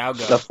now. Yeah, I'll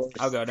go.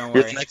 I'll go. Don't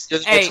worry.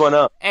 Next one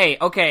up. Hey,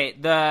 okay.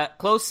 The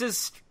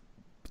closest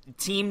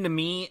team to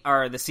me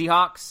are the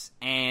Seahawks,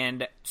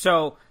 and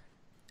so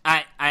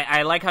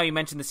I like how you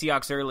mentioned the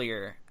Seahawks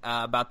earlier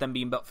about them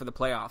being built for the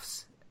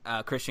playoffs,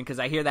 Christian, because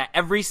I hear that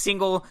every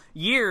single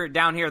year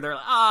down here. They're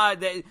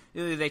like,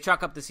 they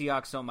chalk up the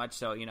Seahawks so much,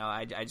 so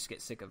I just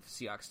get sick of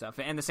Seahawks stuff.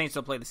 And the Saints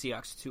don't play the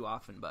Seahawks too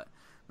often, but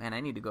man,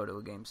 I need to go to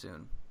a game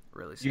soon.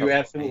 Really, you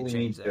absolutely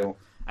need to.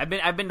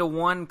 I've been to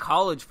one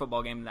college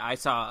football game that I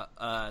saw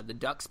the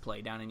Ducks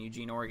play down in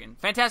Eugene, Oregon.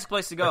 Fantastic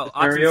place to go.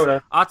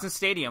 Autzen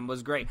Stadium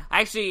was great.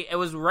 Actually, it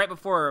was right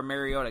before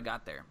Mariota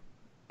got there.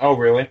 Oh,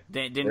 really?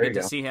 Didn't get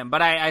to see him,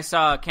 but I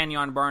saw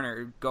Kenyon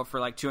Barner go for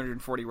like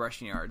 240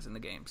 rushing yards in the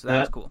game, so that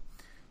was cool.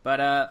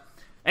 But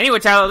anyway,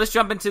 Tyler, let's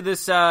jump into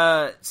this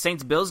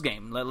Saints-Bills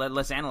game.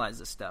 Let's analyze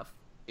this stuff.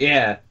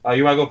 Yeah.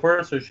 You want to go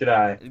first, or should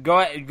I?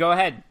 Go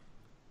ahead.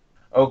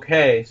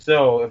 Okay,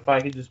 so if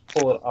I could just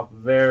pull it up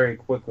very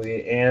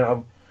quickly,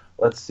 and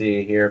let's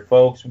see here,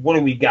 folks. What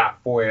do we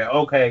got for you?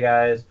 Okay,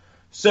 guys.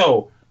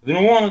 So, the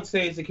New Orleans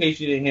Saints, in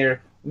case you didn't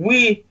hear,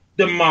 we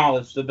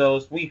demolished the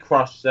Bills. We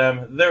crushed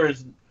them.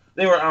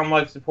 They were on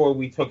life support.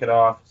 We took it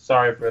off.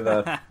 Sorry for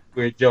the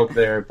weird joke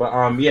there.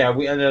 But, yeah,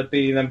 we ended up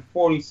beating them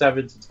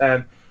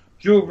 47-10.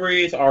 Drew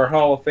Brees, our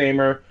Hall of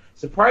Famer.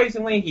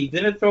 Surprisingly, he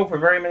didn't throw for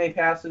very many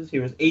passes. He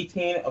was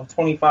 18 of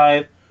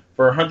 25.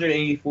 For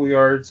 184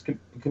 yards,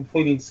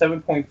 completing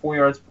 7.4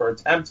 yards per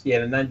attempt. He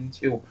had a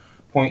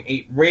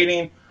 92.8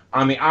 rating.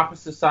 On the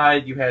opposite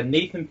side, you had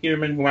Nathan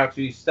Peterman, who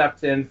actually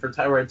stepped in for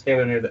Tyrod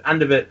Taylor near the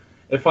end of it.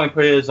 The funny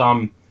part is,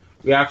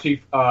 we actually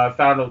found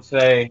out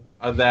today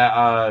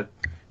that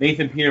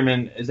Nathan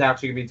Peterman is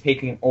actually going to be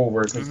taking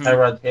over because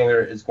Tyrod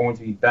Taylor is going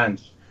to be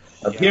benched.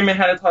 Peterman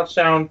had a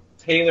touchdown.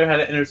 Taylor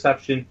had an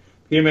interception.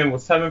 Peterman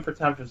was 7 for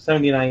 10 for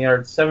 79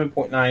 yards,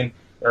 7.9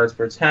 yards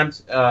per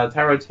attempt.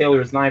 Tyrod Taylor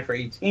is 9 for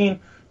 18,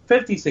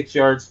 56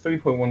 yards,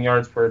 3.1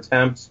 yards per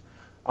attempt.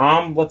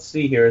 Let's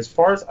see here. As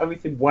far as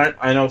everything went,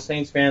 I know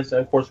Saints fans,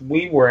 of course,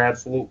 we were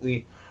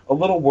absolutely a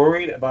little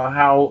worried about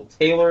how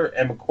Taylor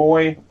and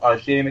McCoy,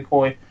 Shady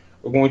McCoy,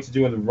 were going to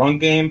do in the run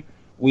game.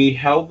 We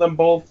held them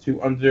both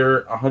to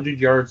under 100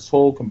 yards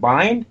total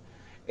combined.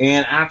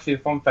 And actually, a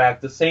fun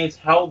fact, the Saints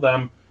held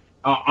them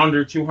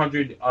under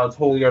 200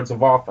 total yards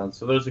of offense.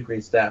 So there's a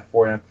great stat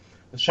for you.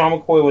 Sean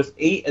McCoy was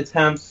 8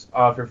 attempts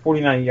for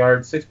 49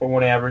 yards,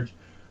 6.1 average.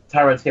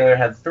 Tyrod Taylor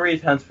had 3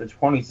 attempts for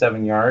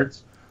 27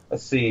 yards.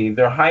 Let's see.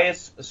 Their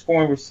highest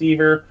scoring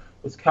receiver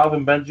was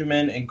Calvin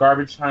Benjamin. In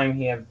garbage time,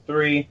 he had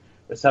 3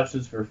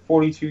 receptions for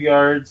 42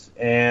 yards.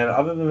 And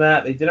other than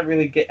that, they didn't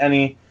really get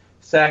any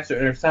sacks or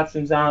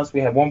interceptions on us. We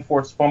had 1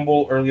 forced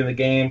fumble early in the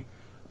game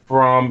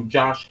from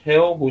Josh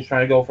Hill, who was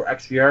trying to go for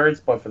extra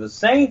yards. But for the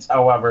Saints,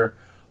 however,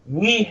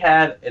 we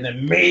had an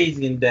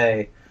amazing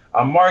day.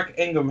 Mark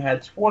Ingram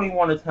had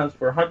 21 attempts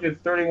for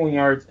 131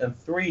 yards and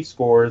 3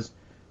 scores.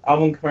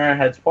 Alvin Kamara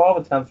had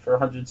 12 attempts for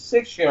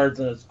 106 yards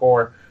and a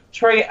score.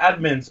 Trey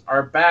Edmonds,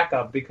 our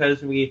backup,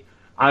 because we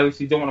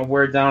obviously don't want to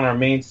wear down our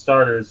main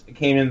starters,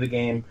 came into the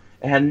game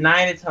and had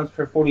 9 attempts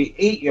for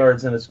 48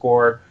 yards and a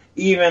score.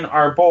 Even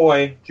our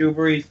boy, Drew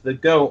Brees, the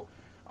GOAT,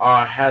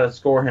 had a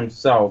score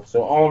himself.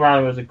 So all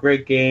around, it was a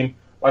great game.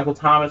 Michael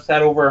Thomas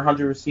had over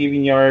 100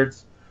 receiving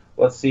yards.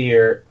 Let's see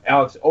here.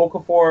 Alex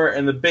Okafor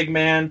and the big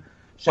man,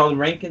 Sheldon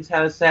Rankins,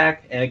 had a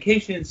sack. And in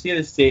case you didn't see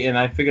this statement,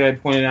 I figured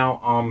I'd point it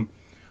out.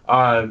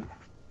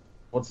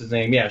 What's his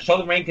name? Yeah,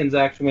 Sheldon Rankins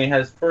actually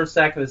had his first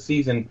sack of the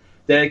season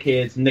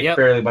dedicated to Nick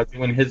Fairley by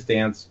doing his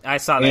dance. I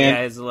saw that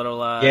guy's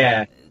little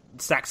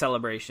sack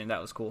celebration.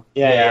 That was cool.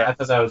 Yeah, I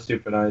thought that was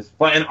super nice.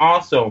 But and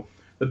also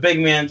the big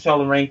man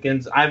Sheldon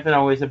Rankins. I've been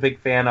always a big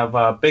fan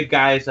of big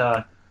guys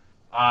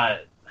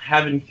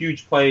having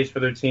huge plays for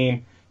their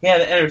team. He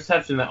had an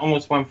interception that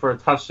almost went for a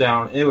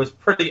touchdown. It was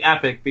pretty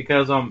epic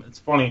because it's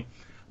funny.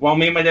 While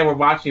me and my dad were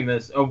watching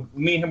this,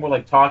 me and him were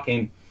like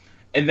talking,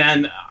 and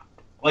then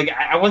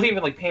I wasn't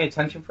even like paying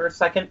attention for a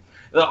second.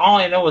 All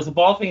I know is the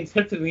ball being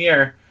tipped in the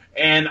air,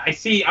 and I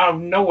see out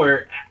of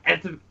nowhere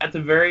at the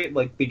very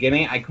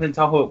beginning, I couldn't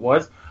tell who it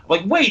was. I'm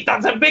like, wait,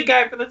 that's a big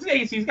guy for the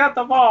Saints. He's got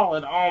the ball,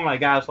 and oh my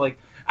gosh,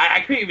 I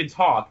couldn't even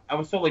talk. I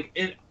was so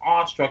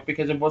awestruck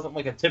because it wasn't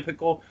a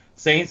typical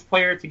Saints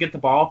player to get the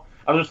ball.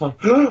 I was just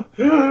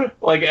oh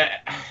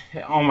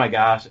my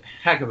gosh,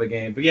 heck of a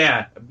game. But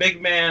yeah, a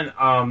big man.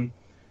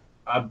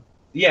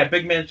 Yeah,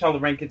 big man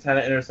Sheldon Rankins had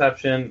an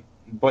interception,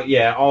 but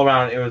yeah, all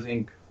around it was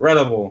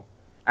incredible.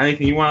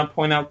 Anything you want to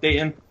point out,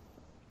 Dayton?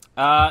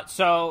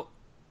 So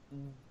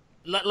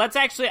let's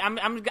actually.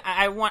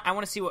 I want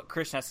to see what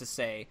Chris has to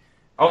say.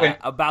 Okay.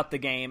 About the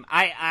game.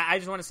 I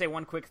just want to say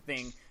one quick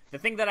thing. The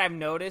thing that I've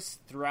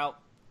noticed throughout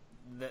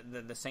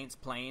the Saints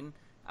playing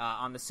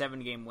on the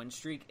 7-game win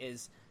streak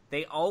is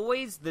they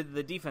always,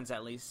 the defense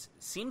at least,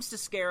 seems to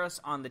scare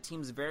us on the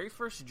team's very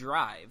first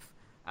drive.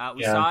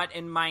 We saw it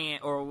in Miami,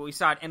 or we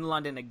saw it in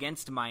London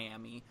against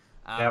Miami.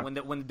 When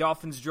the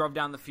Dolphins drove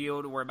down the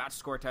field, were about to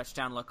score a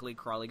touchdown. Luckily,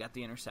 Crawley got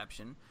the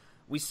interception.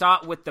 We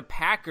saw it with the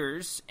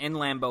Packers in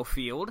Lambeau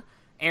Field.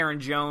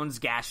 Aaron Jones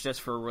gashed us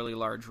for a really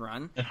large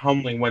run. And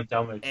Humling went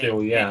down there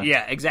too, yeah.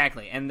 Yeah,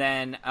 exactly. And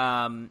then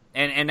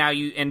and now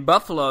you in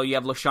Buffalo you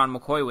have LaShawn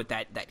McCoy with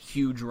that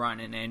huge run,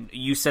 and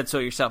you said so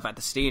yourself at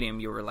the stadium.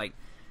 You were like,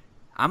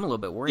 I'm a little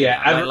bit worried.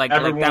 Yeah, like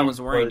that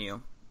was worrying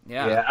you.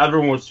 Yeah,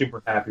 everyone was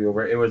super happy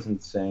over it. It was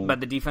insane.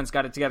 But the defense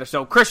got it together.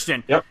 So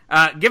Christian, yep.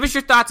 Give us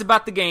your thoughts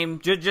about the game.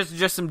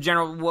 Just some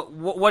general.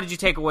 What did you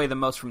take away the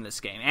most from this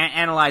game?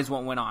 Analyze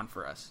what went on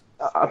for us.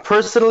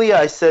 Personally,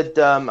 I said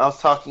I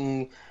was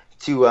talking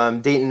to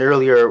Dayton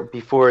earlier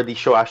before the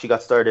show actually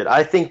got started.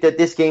 I think that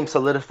this game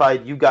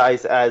solidified you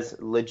guys as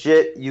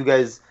legit. You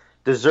guys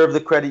deserve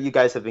the credit you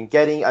guys have been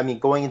getting. I mean,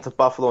 going into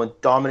Buffalo and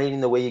dominating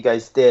the way you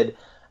guys did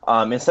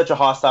in such a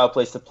hostile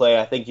place to play,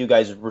 I think you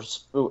guys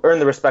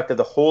earned the respect of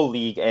the whole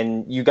league,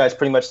 and you guys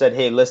pretty much said,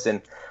 hey,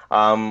 listen,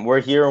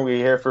 we're here and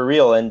we're here for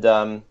real, and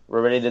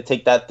we're ready to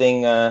take that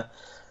thing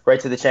right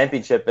to the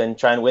championship and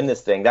try and win this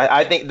thing.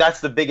 I think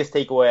that's the biggest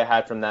takeaway I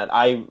had from that.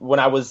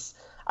 When I was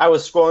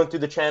scrolling through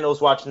the channels,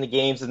 watching the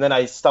games, and then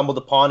I stumbled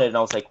upon it, and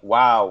I was like,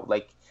 wow,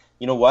 like,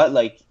 you know what?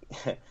 Like,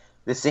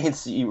 the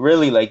Saints,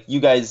 really, like, you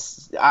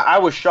guys, I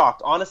was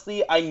shocked.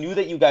 Honestly, I knew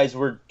that you guys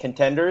were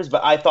contenders,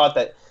 but I thought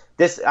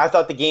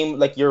the game,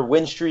 like, your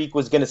win streak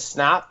was going to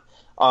snap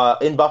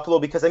in Buffalo,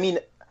 because, I mean,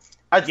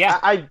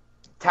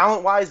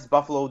 talent-wise,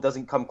 Buffalo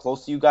doesn't come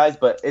close to you guys,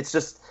 but it's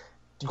just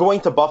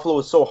going to Buffalo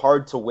is so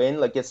hard to win.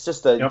 Like, it's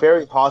just a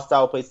very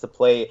hostile place to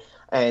play,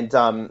 and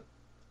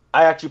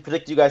I actually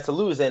predicted you guys to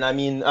lose, and I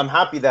mean, I'm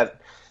happy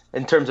that,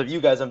 in terms of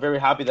you guys, I'm very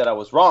happy that I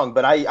was wrong,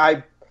 but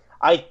I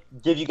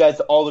give you guys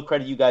all the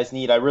credit you guys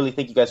need. I really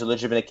think you guys are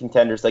legitimate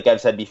contenders, like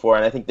I've said before,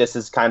 and I think this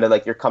is kind of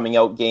like your coming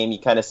out game. You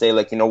kind of say,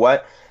 like, you know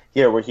what,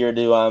 we're here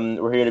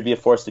to be a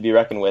force to be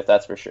reckoned with,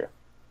 that's for sure.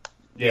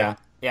 Yeah.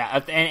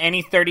 And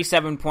any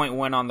 37-point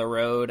win on the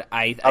road,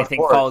 I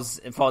think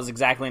falls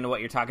exactly into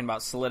what you're talking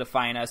about,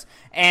 solidifying us.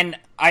 And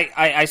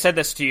I said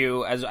this to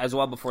you as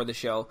well before the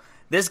show.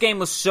 This game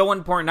was so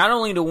important, not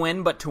only to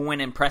win, but to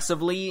win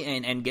impressively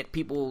and get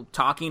people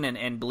talking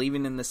and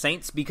believing in the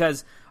Saints,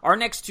 because our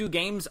next 2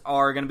 games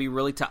are going to be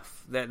really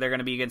tough. They're going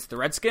to be against the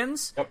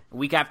Redskins. Yep. A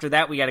week after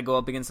that, we got to go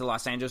up against the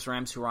Los Angeles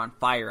Rams, who are on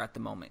fire at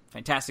the moment.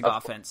 Fantastic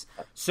offense.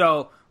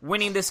 So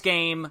winning this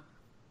game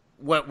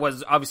what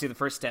was obviously the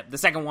first step. The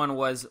second one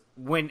was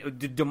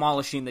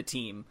demolishing the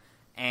team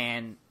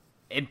and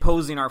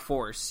imposing our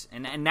force.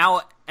 And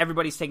now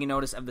everybody's taking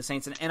notice of the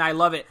Saints, and I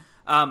love it.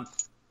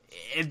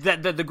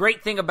 The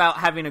great thing about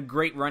having a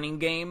great running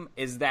game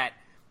is that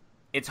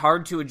it's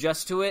hard to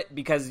adjust to it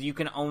because you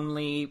can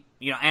only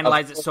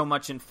analyze it so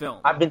much in film.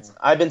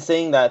 I've been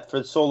saying that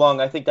for so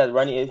long. I think that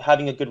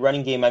having a good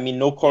running game. I mean,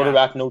 no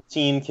quarterback, no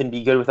team can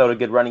be good without a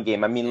good running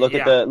game. I mean, look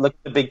at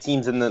the big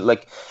teams in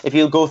the if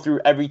you go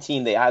through every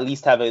team, they at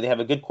least have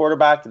a good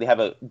quarterback. They have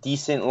a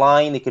decent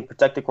line. They can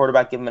protect the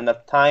quarterback, give him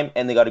enough time,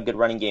 and they got a good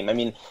running game. I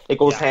mean, it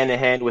goes hand in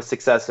hand with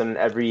success in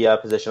every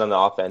position on the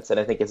offense, and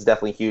I think it's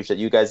definitely huge that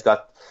you guys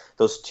got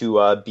those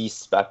 2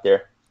 beasts back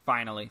there.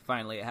 Finally,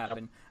 it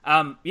happened.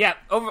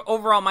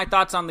 Overall, my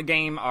thoughts on the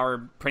game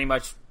are pretty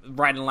much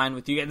right in line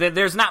with you.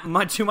 There's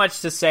not too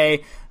much to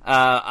say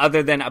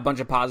other than a bunch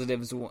of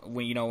positives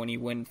when you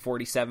win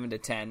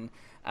 47-10.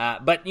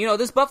 But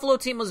this Buffalo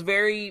team was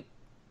very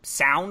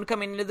sound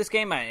coming into this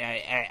game.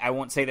 I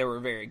won't say they were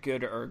very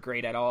good or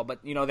great at all,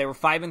 but they were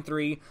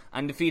 5-3,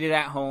 undefeated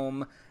at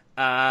home.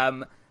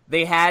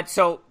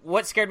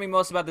 What scared me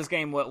most about this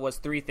game was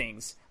 3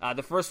 things.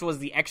 The first was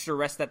the extra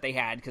rest that they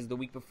had because the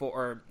week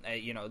before,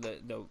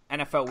 the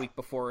NFL week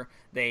before,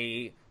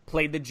 they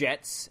played the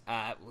Jets,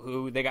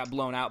 who they got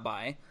blown out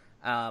by.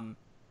 And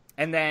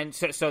then,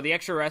 so the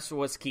extra rest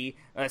was key.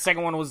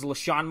 Second one was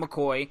LaShawn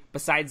McCoy.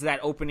 Besides that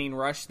opening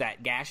rush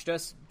that gashed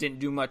us, didn't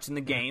do much in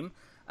the game.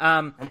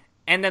 And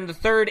then the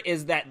third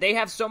is that they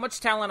have so much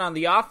talent on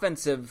the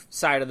offensive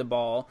side of the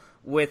ball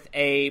with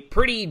a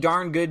pretty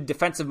darn good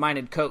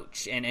defensive-minded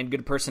coach and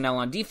good personnel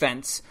on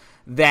defense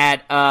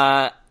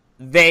that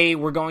they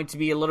were going to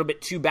be a little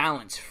bit too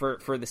balanced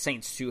for the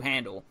Saints to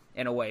handle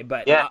in a way.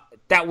 But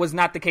that was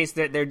not the case.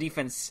 Their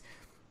defense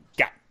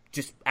got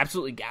just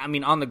absolutely,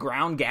 on the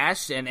ground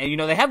gashed. And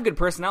they have good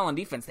personnel on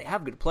defense. They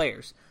have good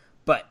players.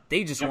 But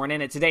they just weren't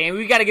in it today. And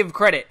we got to give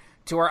credit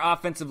to our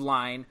offensive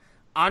line.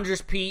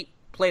 Andres Pete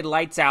played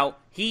lights out.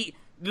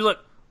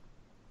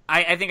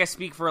 I think I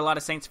speak for a lot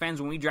of Saints fans.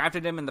 When we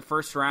drafted him in the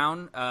first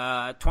round,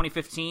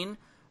 2015,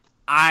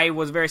 I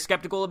was very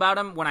skeptical about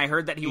him. When I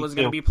heard that he was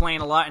going to be playing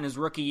a lot in his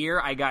rookie year,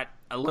 I got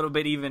a little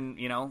bit even,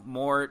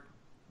 more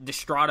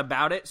distraught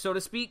about it, so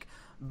to speak.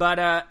 But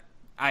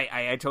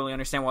I totally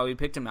understand why we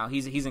picked him now.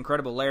 He's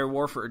incredible. Larry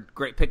Warford,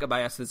 great pickup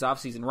by us this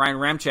offseason. Ryan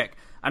Ramczyk,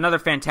 another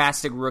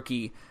fantastic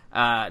rookie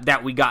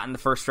that we got in the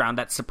first round.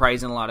 That's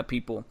surprising a lot of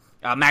people.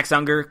 Max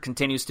Unger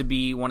continues to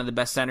be one of the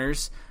best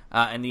centers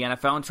in the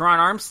NFL. And Teron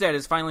Armstead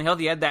is finally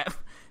healthy. He had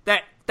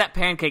that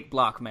pancake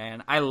block,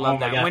 man. I love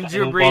that. God, when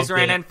Drew Brees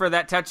ran in for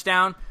that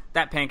touchdown,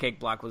 that pancake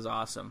block was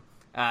awesome.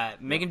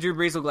 Making Drew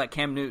Brees look like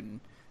Cam Newton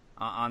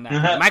on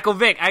that. Michael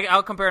Vick,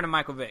 I'll compare him to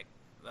Michael Vick,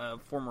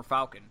 former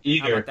Falcon.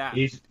 How about that?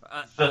 He's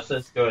just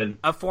as good.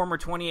 A former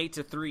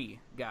 28-3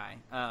 guy.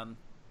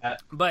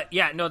 But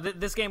yeah, no,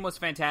 this game was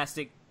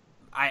fantastic.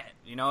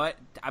 You know what?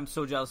 I'm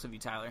so jealous of you,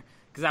 Tyler.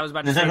 Because I was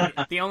about to say,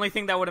 the only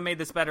thing that would have made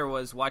this better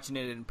was watching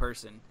it in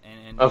person,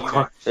 and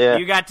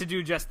you got to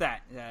do just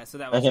that. So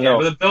that was good.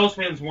 But the Bills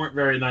fans weren't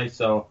very nice,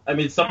 though. I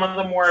mean, some of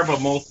them were,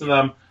 but most of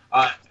them.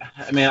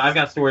 I've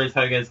got stories to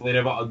tell you guys later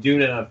about a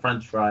dude and a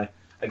French fry.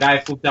 A guy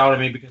flipped out at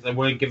me because I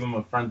wouldn't give him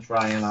a French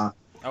fry, and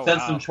said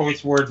some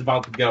choice words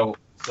about the goat.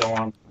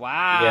 So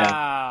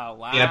wow.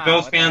 Yeah,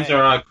 Bills fans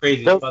are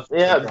crazy.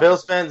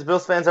 Bills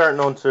fans aren't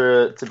known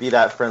to be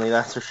that friendly.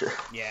 That's for sure.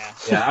 Yeah.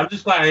 I'm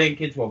just glad I didn't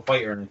get into a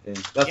fight or anything.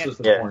 That's just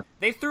the point.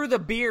 They threw the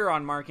beer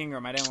on Mark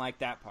Ingram. I didn't like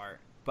that part.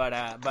 But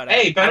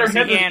hey, better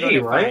him than me,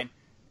 right?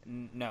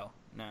 No.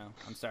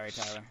 I'm sorry,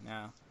 Tyler.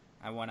 No,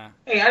 I wanna.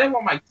 Hey, I didn't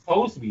want my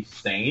clothes to be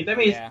stained. I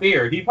mean, it's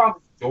beer. He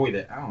probably enjoyed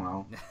it. I don't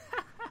know.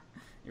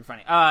 You're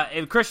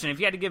funny. Christian, if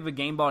you had to give a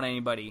game ball to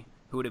anybody,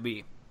 who would it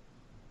be?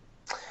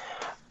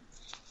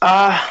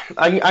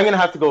 I'm gonna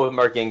have to go with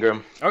Mark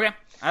Ingram. Okay,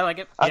 I like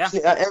it.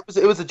 Actually,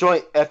 it was a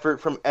joint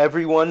effort from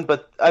everyone,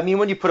 but I mean,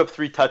 when you put up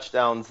 3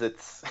 touchdowns,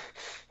 it's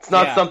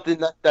not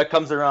something that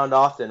comes around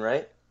often,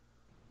 right?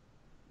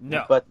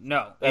 No, but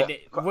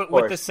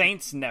with the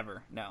Saints,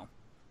 never. No,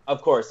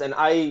 of course, and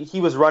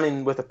he was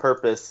running with a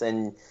purpose,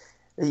 and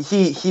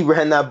he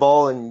ran that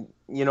ball, and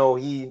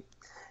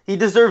he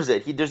deserves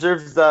it. He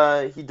deserves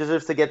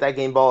to get that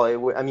game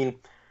ball. I mean.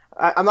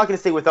 I'm not going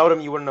to say without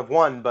him you wouldn't have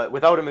won, but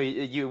without him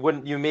you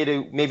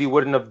maybe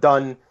wouldn't have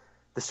done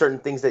the certain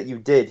things that you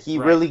did. He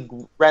really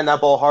ran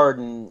that ball hard,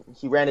 and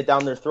he ran it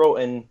down their throat,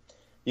 and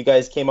you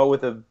guys came out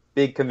with a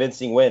big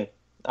convincing win.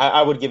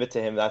 I would give it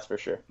to him, that's for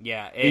sure.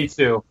 Yeah, me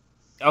too.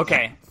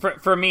 Okay,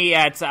 for me,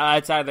 it's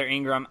either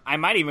Ingram. I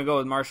might even go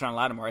with Marshawn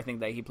Lattimore. I think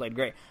that he played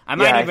great. I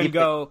might even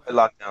go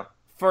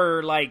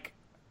for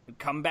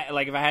comeback.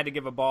 Like if I had to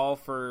give a ball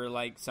for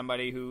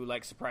somebody who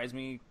surprised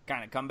me,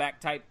 kind of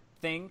comeback type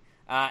thing.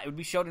 It would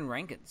be Sheldon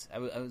Rankins. I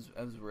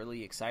was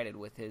really excited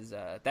with his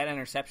that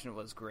interception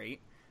was great.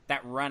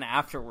 That run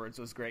afterwards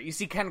was great. You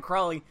see Ken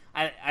Crawley.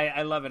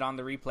 I love it on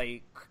the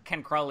replay.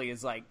 Ken Crawley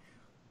is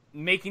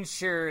making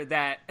sure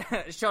that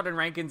Sheldon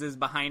Rankins is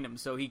behind him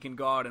so he can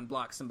go out and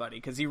block somebody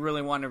because he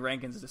really wanted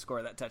Rankins to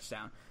score that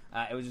touchdown.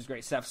 It was just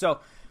great stuff.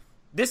 So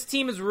this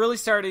team is really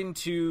starting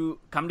to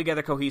come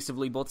together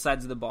cohesively, both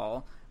sides of the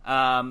ball.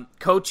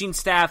 Coaching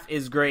staff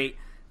is great.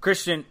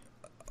 Christian,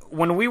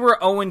 when we were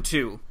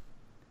 0-2.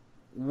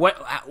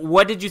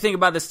 What did you think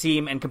about this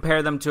team and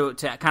compare them to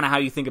kind of how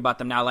you think about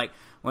them now?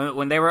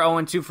 When they were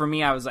 0-2 for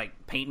me, I was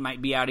like, Peyton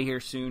might be out of here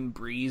soon.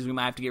 Breeze, we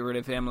might have to get rid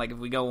of him. If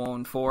we go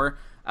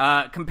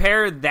 0-4,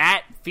 compare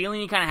that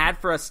feeling you kind of had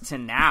for us to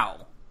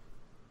now.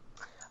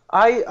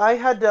 I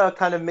had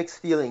kind of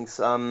mixed feelings.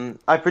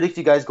 I predict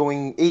you guys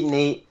going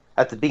 8-8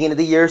 at the beginning of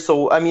the year.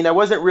 So I mean, I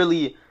wasn't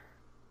really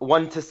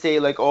one to say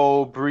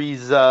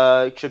Breeze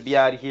should be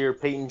out of here,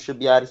 Peyton should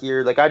be out of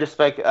here. I just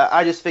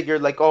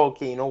figured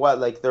okay, you know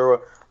what?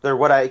 They're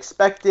what I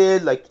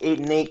expected,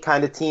 8-8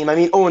 kind of team. I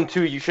mean,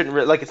 0-2, you shouldn't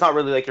it's not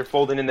really you're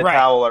folding in the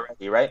towel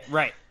already, right?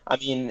 Right. I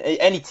mean,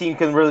 any team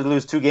can really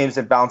lose 2 games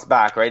and bounce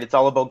back, right? It's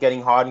all about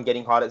getting hot and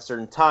getting hot at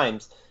certain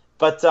times.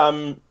 But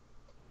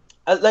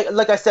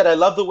like I said, I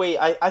love the way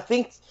I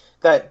think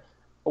that.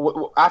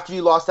 After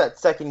you lost that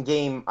second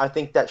game, I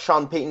think that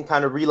Sean Payton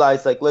kind of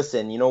realized,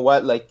 listen, you know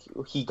what?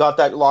 He got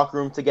that locker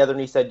room together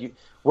and he said,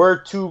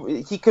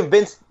 he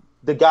convinced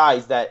the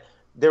guys that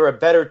they're a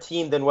better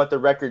team than what the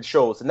record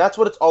shows. And that's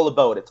what it's all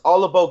about. It's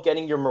all about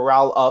getting your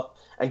morale up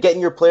and getting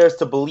your players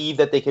to believe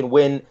that they can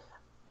win,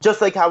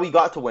 just like how we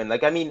got to win.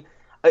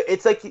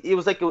 It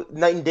was like a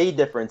night and day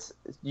difference.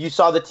 You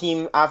saw the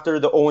team after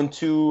the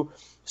 0-2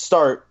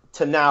 start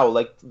to now,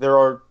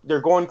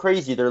 they're going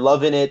crazy. They're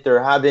loving it.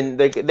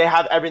 They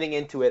have everything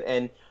into it,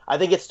 and I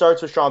think it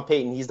starts with Sean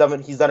Payton. He's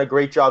done a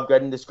great job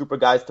getting this group of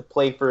guys to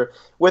play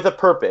with a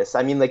purpose.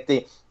 I mean,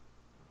 the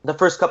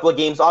first couple of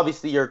games,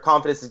 obviously your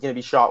confidence is going to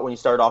be shot when you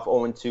start off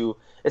 0-2.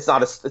 It's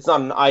not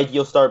an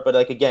ideal start, but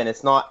again,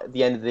 it's not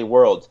the end of the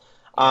world.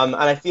 And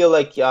I feel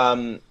right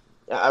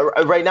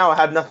now I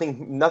have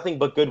nothing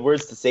but good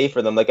words to say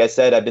for them. Like I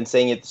said, I've been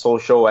saying it this whole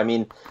show. I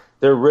mean,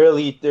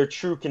 they're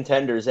true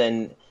contenders,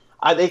 and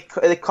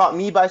they caught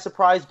me by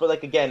surprise,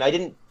 but again, I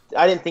didn't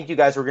think you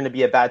guys were going to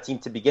be a bad team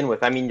to begin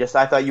with. I mean,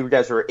 I thought you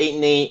guys were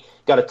 8-8,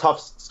 got a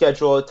tough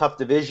schedule, a tough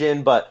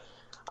division, but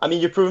I mean,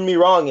 you're proving me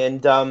wrong,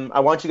 and I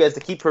want you guys to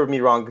keep proving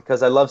me wrong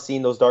because I love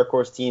seeing those dark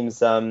horse teams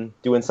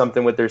doing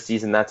something with their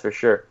season. That's for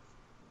sure.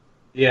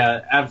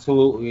 Yeah,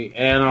 absolutely.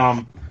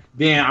 And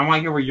Dan, I want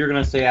to hear what you're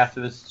going to say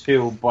after this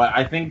too. But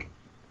I think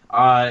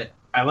I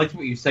liked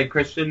what you said,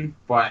 Christian.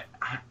 But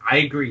I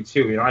agree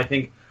too. You know, I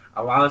think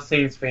a lot of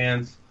Saints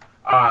fans,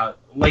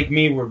 like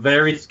me, were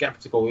very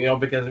skeptical. You know,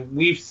 because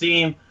we've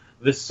seen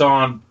this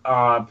song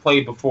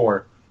played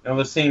before. You know,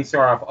 the Saints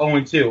start off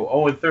 0-2,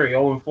 0-3,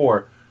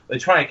 0-4. They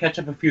try to catch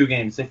up a few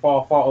games. They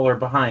fall or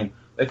behind.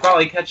 They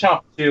finally catch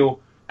up to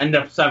end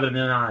up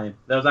 7-9.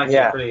 That was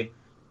actually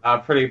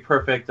pretty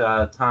perfect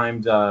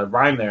timed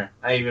rhyme there.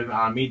 I didn't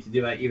even mean to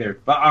do that either.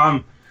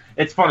 But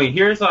it's funny.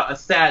 Here's a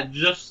stat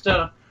just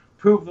to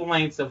prove the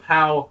lengths of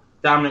how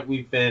dominant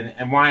we've been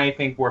and why I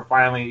think we're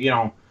finally, you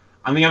know,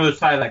 on the other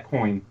side of that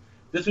coin.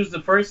 This was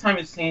the first time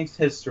in Saints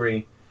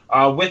history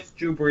with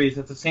Drew Brees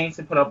that the Saints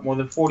had put up more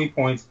than 40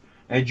 points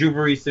and Drew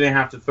Brees didn't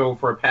have to throw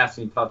for a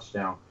passing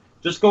touchdown.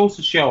 Just goes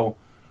to show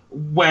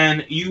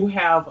when you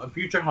have a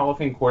future Hall of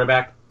Fame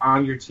quarterback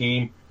on your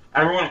team,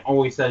 everyone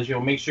always says, you know,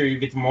 make sure you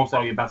get the most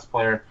out of your best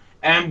player.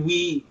 And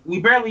we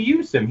barely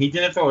used him. He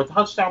didn't throw a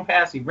touchdown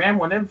pass. He ran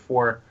one in,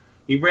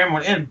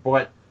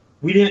 but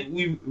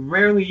we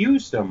rarely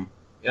used him.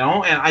 You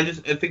know, and I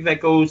think that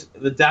goes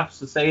the depths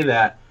to say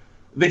that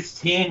this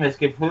team has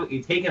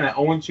completely taken that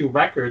 0-2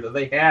 record that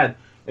they had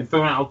and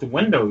thrown it out the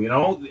window. You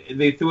know,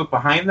 they threw it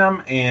behind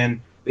them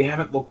and they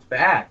haven't looked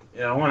back.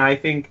 You know, and I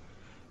think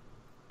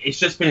it's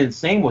just been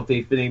insane what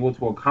they've been able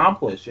to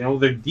accomplish. You know,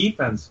 their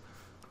defense,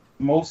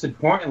 most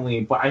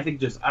importantly, but I think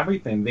just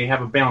everything. They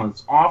have a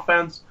balanced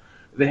offense.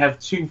 They have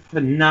two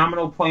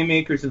phenomenal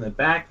playmakers in the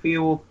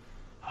backfield.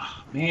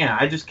 Oh, man,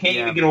 I just can't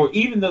even get over.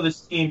 Even though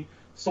this team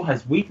still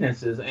has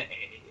weaknesses,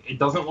 it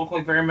doesn't look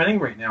like very many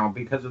right now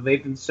because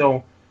they've been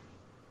so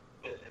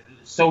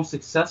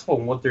successful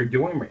in what they're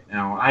doing right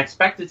now. I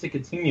expect it to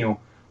continue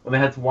when they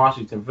head to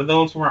Washington. For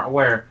those who aren't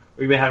aware,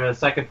 we've been having a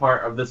second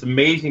part of this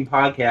amazing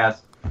podcast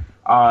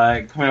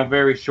coming up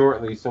very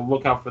shortly, so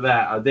look out for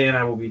that. Dan and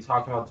I will be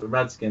talking about the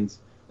Redskins,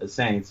 the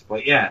Saints.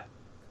 But yeah,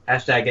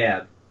 hashtag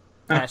ad.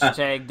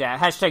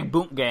 Hashtag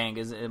Boot Gang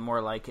is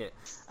more like it.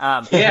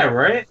 Yeah,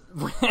 right?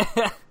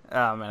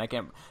 Oh, man, I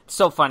can't. It's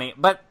so funny.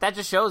 But that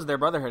just shows their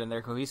brotherhood and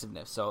their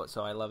cohesiveness, so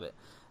I love it.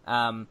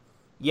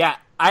 Yeah,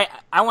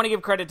 I want to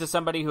give credit to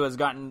somebody who has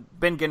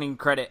been getting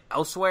credit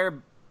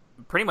elsewhere,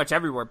 pretty much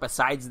everywhere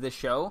besides this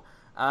show.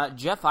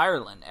 Jeff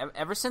Ireland.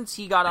 Ever since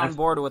he got on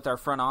board with our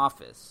front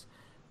office,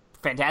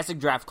 fantastic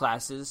draft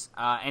classes,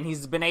 and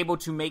he's been able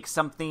to make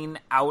something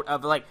out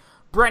of, like,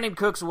 Brandon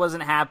Cooks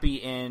wasn't happy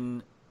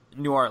in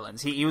New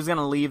Orleans. He was going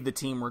to leave the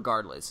team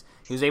regardless.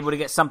 He was able to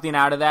get something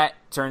out of that.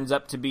 Turns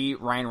up to be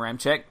Ryan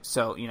Ramczyk,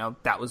 so, you know,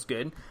 that was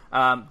good.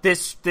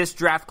 This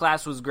draft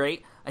class was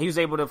great. He was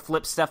able to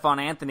flip Stephon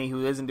Anthony,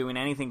 who isn't doing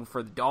anything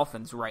for the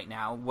Dolphins right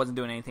now, wasn't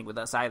doing anything with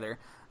us either.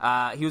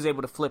 He was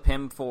able to flip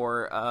him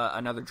for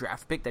another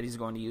draft pick that he's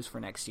going to use for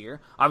next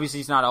year. Obviously,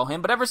 he's not all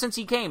him, but ever since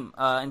he came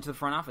into the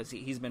front office,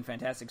 he's been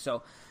fantastic.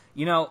 So,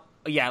 you know,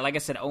 yeah, like I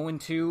said,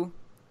 0-2.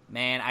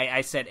 Man,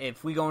 I said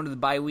if we go into the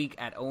bye week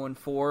at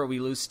 0-4, we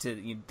lose to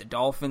the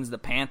Dolphins, the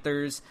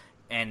Panthers,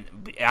 and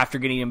after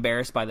getting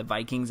embarrassed by the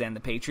Vikings and the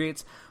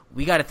Patriots,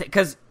 we got to think,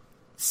 because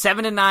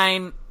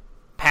 7-9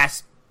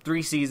 past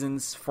 3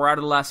 seasons, 4 out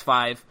of the last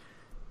 5,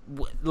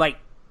 like,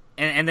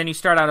 and then you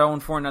start out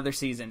 0-4 another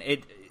season.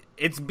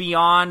 It's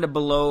beyond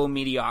below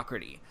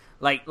mediocrity.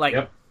 Like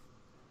yep.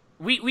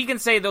 we can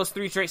say those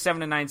 3 straight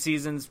 7-9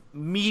 seasons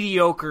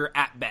mediocre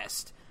at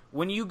best.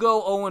 When you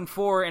go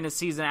 0-4 in a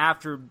season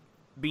after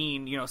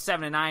being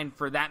 7-9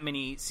 for that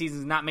many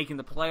seasons, not making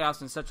the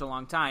playoffs in such a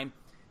long time,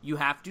 you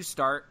have to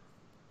start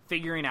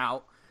figuring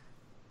out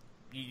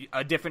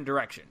a different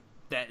direction.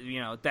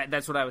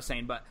 That's what I was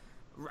saying. But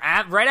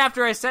right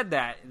after I said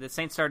that, the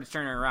Saints started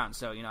turning around.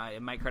 So I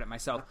might credit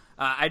myself.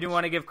 I do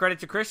want to give credit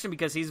to Christian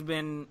because he's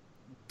been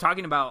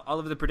talking about all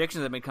of the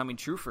predictions that have been coming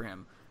true for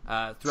him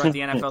throughout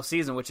the NFL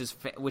season, which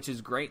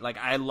is great. Like,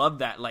 I love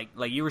that. Like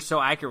you were so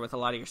accurate with a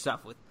lot of your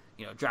stuff with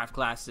draft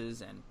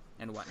classes and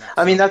whatnot.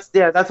 I mean, that's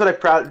what I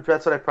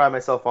pride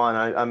myself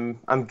on.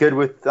 I'm good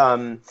with. I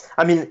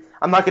mean,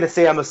 I'm not gonna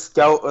say I'm a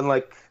scout and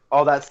like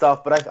all that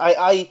stuff, but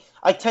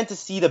I tend to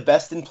see the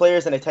best in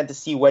players, and I tend to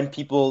see when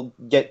people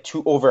get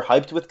too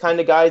overhyped with kind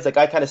of guys. Like,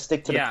 I kind of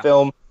stick to the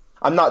film.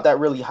 I'm not that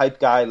really hype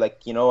guy.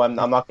 Like, I'm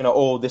not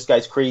gonna, this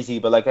guy's crazy.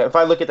 But like, if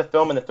I look at the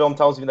film and the film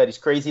tells me that he's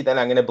crazy, then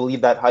I'm gonna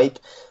believe that hype.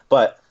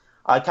 But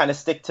I kind of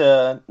stick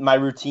to my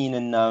routine,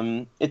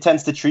 and it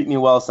tends to treat me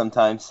well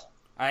sometimes.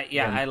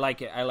 I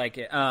like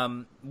it.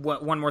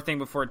 One more thing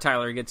before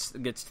Tyler gets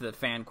to the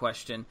fan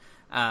question.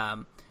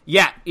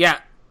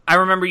 I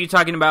remember you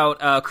talking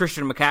about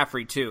Christian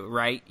McCaffrey too,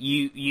 right?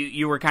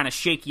 You were kind of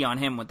shaky on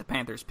him when the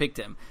Panthers picked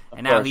him,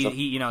 and now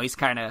he's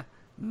kind of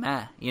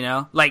meh,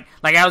 Like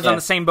I was on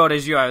the same boat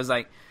as you. I was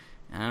like,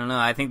 I don't know.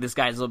 I think this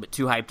guy's a little bit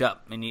too hyped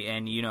up, and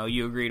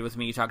you agreed with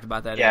me. You talked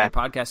about that in your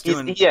podcast too.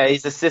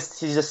 He's a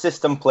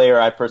system player.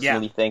 I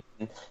personally think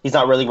he's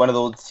not really one of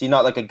those. He's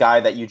not like a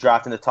guy that you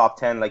draft in the top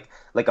 10, like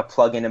a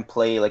plug in and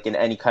play like in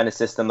any kind of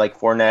system, like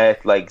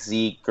Fournette, like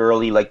Zeke,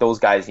 Gurley, like those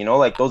guys.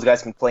 Like those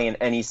guys can play in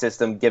any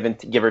system, give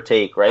or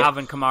take, right?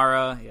 Alvin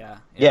Kamara,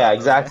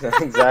 exactly.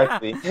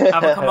 Alvin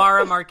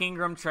Kamara, Mark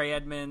Ingram, Trey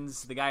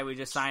Edmonds, the guy we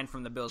just signed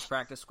from the Bills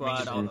practice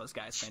squad. All those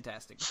guys,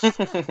 fantastic.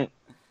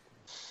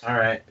 All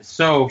right,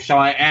 so shall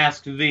I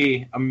ask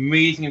the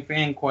amazing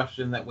fan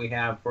question that we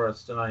have for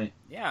us tonight?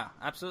 Yeah,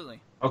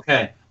 absolutely.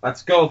 Okay,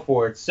 let's go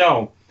for it.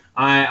 So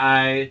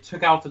I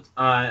took out the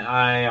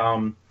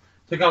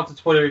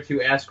Twitter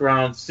to ask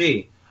around,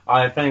 see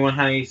if anyone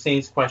had any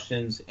Saints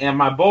questions, and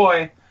my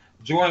boy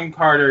Jordan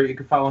Carter, you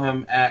can follow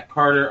him at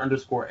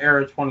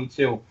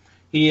Carter_era22.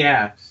 He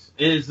asks,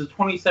 is the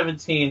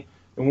 2017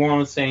 New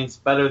Orleans Saints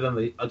better than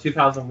the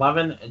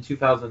 2011 and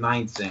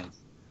 2009 Saints?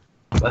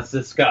 Let's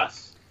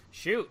discuss.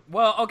 Shoot.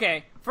 Well,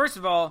 okay. First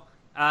of all,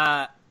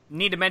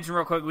 need to mention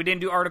real quick, we didn't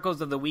do articles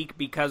of the week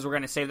because we're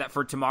going to save that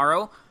for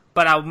tomorrow.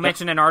 But I'll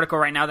mention an article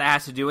right now that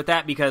has to do with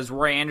that because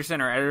Roy Anderson,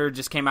 our editor,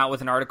 just came out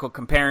with an article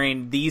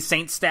comparing these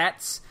Saints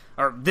stats,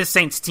 or this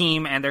Saints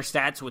team and their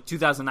stats with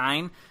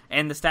 2009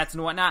 and the stats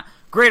and whatnot.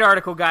 Great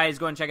article, guys.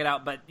 Go and check it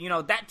out. But,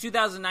 that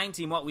 2009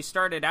 team, we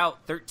started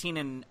out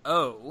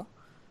 13-0.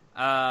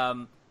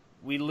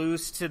 We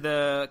lose to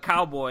the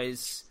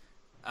Cowboys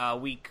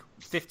week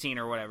 15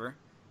 or whatever.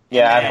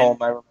 Yeah, at home.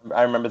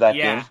 I remember that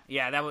game.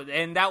 Yeah,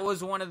 that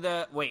was one of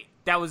the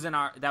I was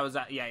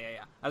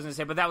gonna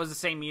say, but that was the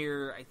same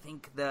year. I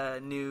think the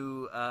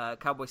new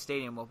Cowboy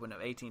Stadium opened up,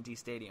 AT&T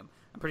Stadium.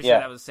 I'm pretty sure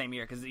that was the same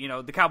year because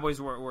the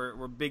Cowboys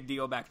were big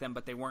deal back then,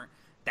 but they weren't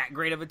that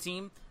great of a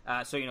team.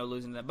 So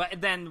losing them,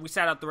 but then we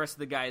sat out the rest of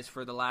the guys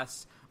for the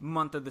last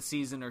month of the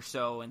season or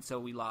so, and so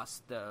we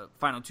lost the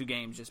final 2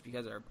 games just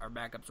because our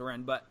backups were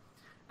in. But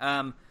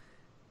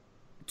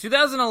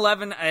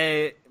 2011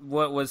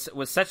 was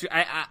such.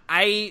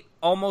 I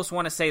almost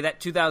want to say that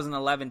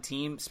 2011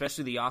 team,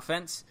 especially the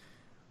offense,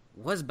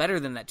 was better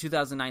than that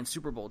 2009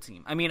 Super Bowl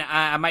team. I mean,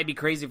 I might be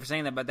crazy for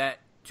saying that, but that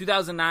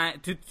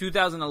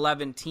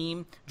 2011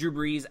 team, Drew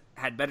Brees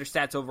had better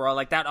stats overall.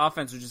 Like that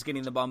offense was just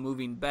getting the ball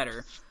moving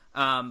better.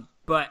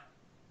 But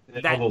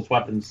all those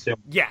weapons too.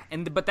 Yeah,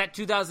 but that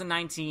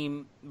 2009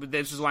 team,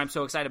 this is why I'm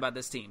so excited about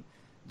this team.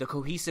 The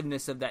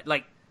cohesiveness of that,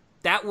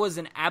 that was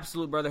an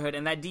absolute brotherhood,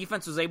 and that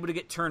defense was able to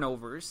get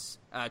turnovers.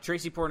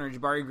 Tracy Porter and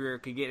Jabari Greer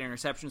could get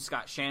interceptions.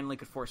 Scott Shanley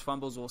could force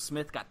fumbles. Will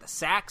Smith got the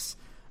sacks.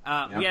 We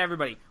had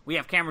everybody. We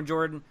have Cameron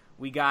Jordan.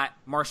 We got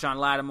Marshawn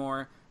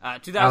Lattimore.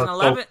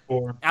 2011,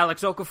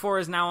 Alex Okafor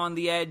is now on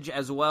the edge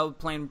as well,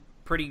 playing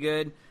pretty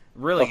good.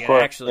 Really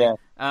good, actually. Yeah.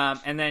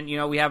 And then,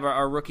 we have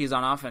our rookies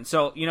on offense.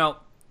 So,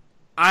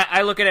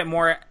 I look at it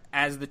more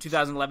as the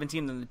 2011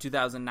 team than the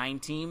 2009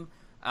 team.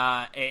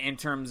 In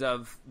terms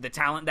of the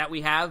talent that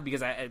we have,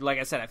 because like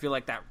I said, I feel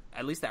like that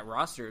at least that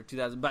roster of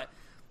 2000, but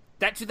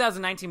that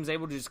 2019 was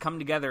able to just come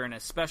together in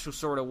a special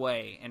sort of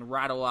way and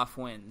rattle off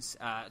wins.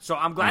 So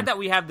I'm glad that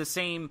we have the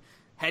same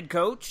head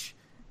coach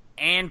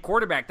and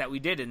quarterback that we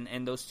did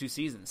in those 2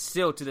 seasons,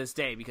 still to this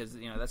day, because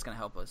that's going to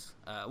help us.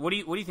 What do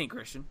you think,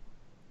 Christian?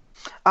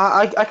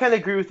 I kind of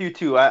agree with you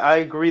too. I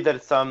agree that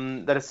it's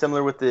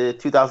similar with the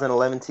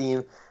 2011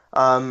 team.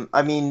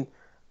 I mean,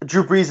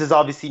 Drew Brees is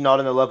obviously not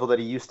on the level that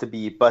he used to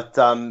be, but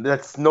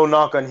that's no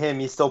knock on him.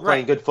 He's still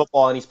playing good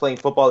football, and he's playing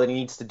football that he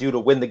needs to do to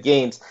win the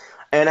games.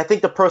 And I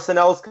think the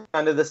personnel is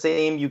kind of the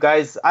same. You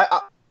guys,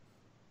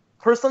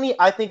 personally,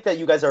 I think that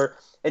you guys are,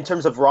 in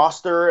terms of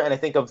roster, and I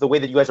think of the way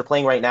that you guys are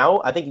playing right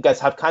now, I think you guys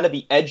have kind of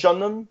the edge on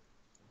them,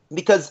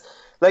 because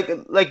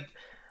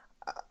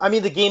I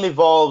mean, the game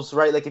evolves,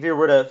 right? Like if you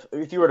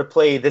were to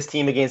play this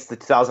team against the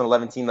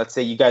 2011 team, let's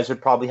say, you guys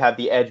would probably have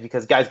the edge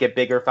because guys get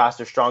bigger,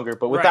 faster, stronger.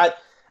 But with that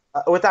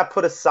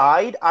put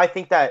aside, I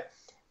think that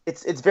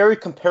it's very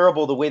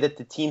comparable, the way that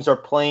the teams are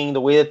playing,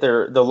 the way that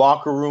the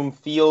locker room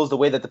feels, the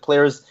way that the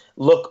players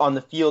look on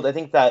the field. I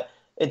think that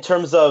in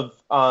terms of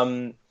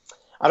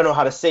I don't know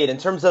how to say it, in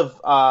terms of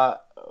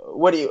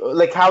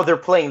how they're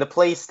playing, the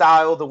play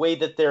style, the way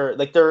that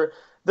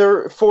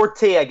their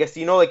forte, I guess,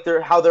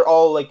 how they're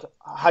all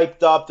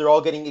hyped up, they're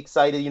all getting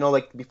excited,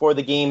 before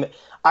the game.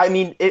 I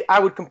mean, I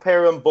would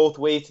compare them both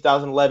ways,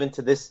 2011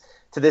 to this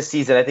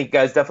season. I think you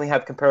guys definitely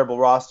have comparable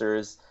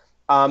rosters.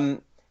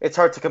 It's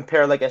hard to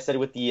compare, like I said,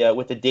 with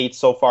the dates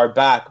so far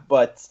back,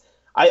 but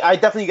I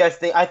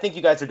think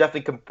you guys are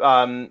definitely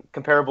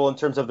comparable in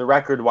terms of the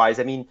record wise.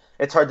 I mean,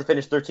 it's hard to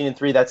finish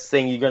 13-3. That's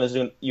saying you guys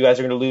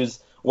are gonna lose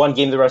one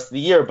game the rest of the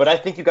year, but I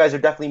think you guys are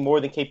definitely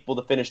more than capable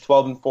to finish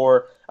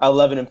 12-4,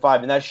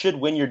 11-5, and that should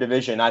win your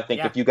division. I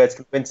think if you guys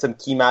can win some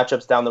key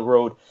matchups down the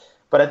road,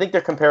 but I think they're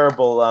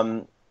comparable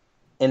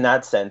in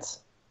that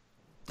sense.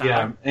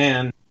 Yeah,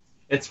 and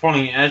it's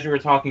funny, as you were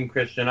talking,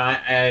 Christian,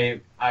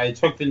 I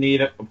took the need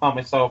upon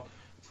myself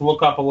to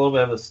look up a little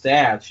bit of the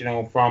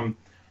stats, from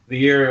the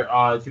year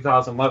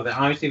 2011.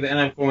 Obviously, they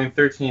ended up going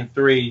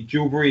 13-3.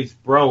 Drew Brees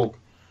broke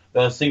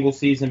the single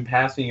season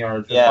passing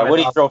yards. Yeah, what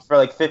did he throw for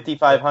like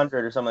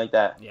 5,500 or something like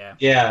that? Yeah.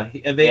 Yeah,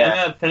 they ended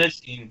up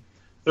finishing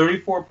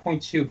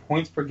 34.2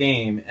 points per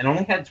game and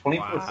only had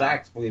 24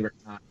 sacks, believe it or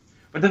not.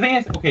 But the thing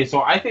is, okay,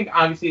 so I think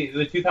obviously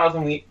the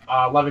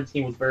 2011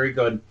 team was very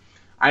good.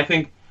 I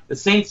think the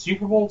Saints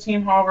Super Bowl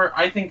team, however,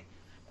 I think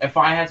if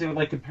I had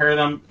to compare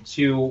them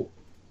to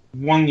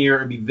one year,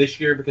 it'd be this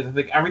year because I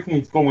think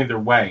everything's going their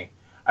way.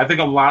 I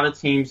think a lot of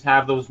teams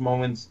have those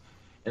moments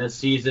in a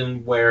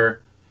season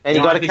where you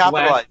got to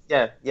capitalize.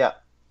 Yeah,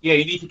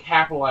 you need to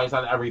capitalize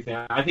on everything.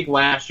 I think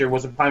last year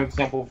was a prime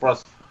example for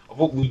us of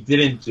what we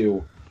didn't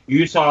do.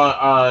 You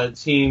saw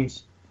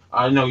teams,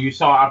 you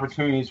saw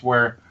opportunities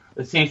where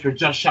the Saints were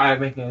just shy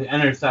of making an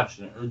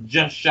interception or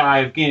just shy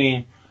of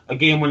getting a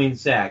game-winning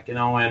sack,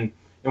 and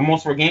in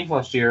most of our games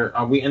last year,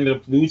 we ended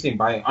up losing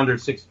by under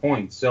 6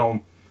 points. So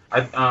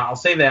I'll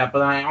say that,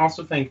 but I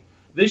also think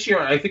this year,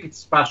 I think it's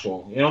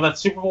special. That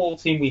Super Bowl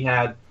team we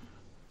had,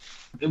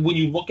 when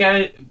you look at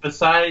it,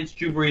 besides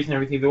Drew Brees and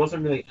everything, there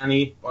wasn't really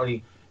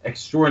anybody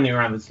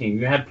extraordinary on the team.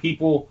 You had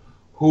people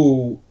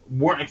who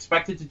weren't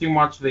expected to do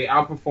much, they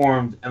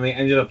outperformed, and they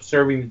ended up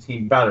serving the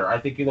team better. I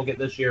think you look at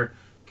this year,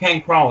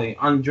 Ken Crawley,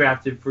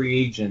 undrafted free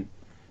agent.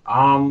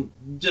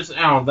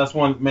 That's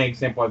one main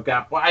example I've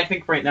got. But I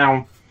think right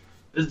now,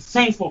 the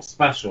Saints look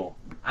special.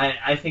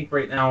 I think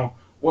right now,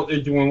 what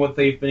they're doing, what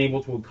they've been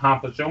able to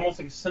accomplish, almost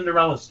like a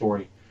Cinderella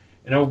story.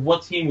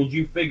 What team would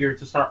you figure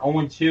to start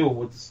 0-2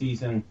 with the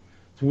season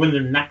to win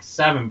their next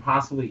 7,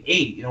 possibly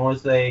 8,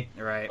 as they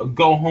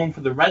go home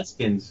for the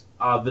Redskins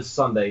this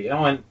Sunday?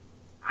 And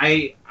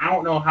I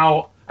don't know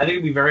how. I think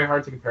it'd be very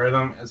hard to compare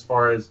them as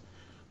far as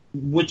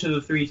which of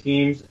the 3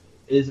 teams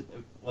is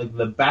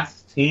the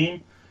best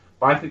team.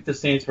 But I think the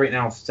Saints right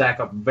now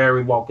stack up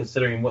very well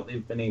considering what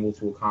they've been able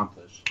to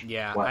accomplish.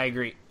 Yeah, I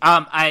agree.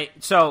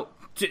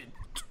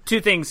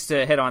 Two things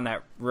to hit on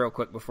that real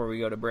quick before we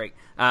go to break.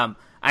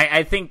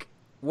 I think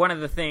one of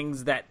the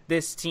things that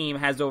this team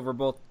has over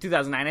both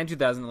 2009 and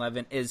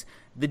 2011 is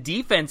the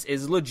defense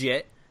is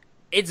legit.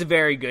 It's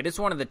very good. It's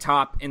one of the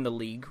top in the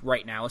league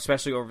right now,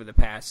 especially over the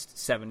past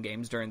 7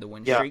 games during the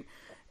win streak.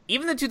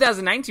 Even the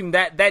 2009 team,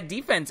 that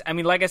defense, I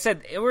mean, like I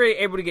said, they were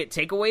able to get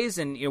takeaways,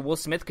 and Will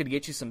Smith could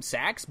get you some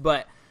sacks,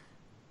 but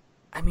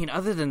I mean,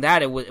 other than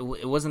that, it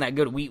wasn't that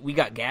good. We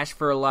got gashed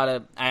for a lot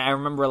of. I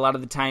remember a lot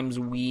of the times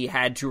we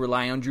had to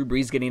rely on Drew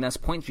Brees getting us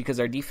points because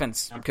our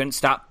defense couldn't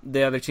stop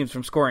the other teams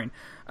from scoring.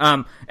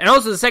 And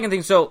also the second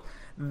thing, so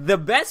the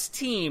best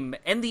team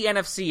in the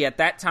NFC at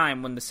that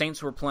time when the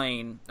Saints were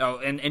playing,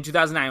 in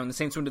 2009 when the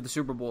Saints went to the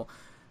Super Bowl,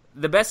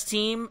 the best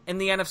team in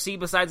the NFC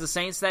besides the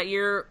Saints that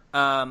year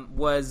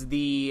was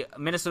the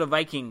Minnesota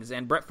Vikings,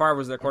 and Brett Favre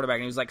was their quarterback,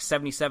 and he was like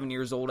 77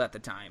 years old at the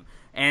time.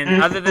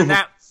 And other than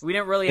that, we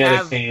didn't really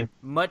have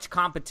much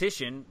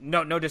competition.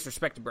 No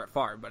disrespect to Brett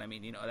Favre, but I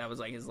mean, that was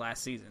like his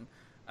last season.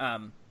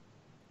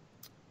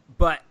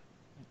 But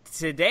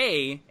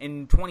today,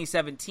 in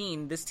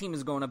 2017, this team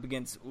is going up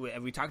against,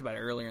 we talked about it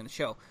earlier in the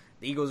show,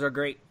 the Eagles are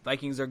great,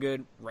 Vikings are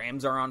good,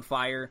 Rams are on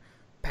fire,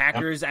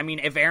 Packers, I mean,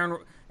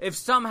 if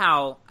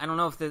somehow, I don't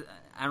know if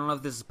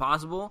this is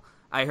possible,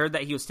 I heard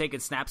that he was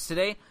taking snaps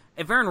today,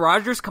 if Aaron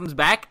Rodgers comes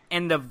back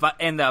and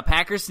the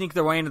Packers sneak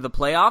their way into the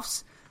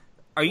playoffs,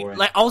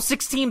 all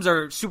 6 teams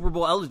are Super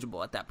Bowl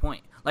eligible at that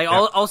point.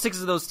 All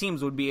 6 of those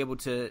teams would be able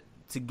to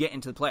get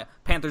into the play.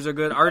 Panthers are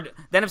good.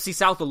 The NFC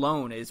South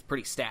alone is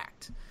pretty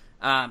stacked.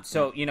 I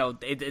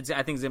think it's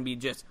going to be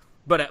just.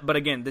 But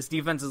again, this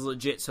defense is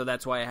legit, so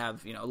that's why I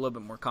have a little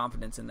bit more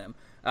confidence in them.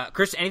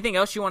 Chris, anything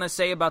else you want to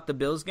say about the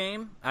Bills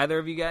game? Either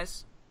of you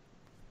guys?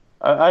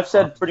 I've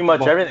said pretty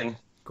much everything.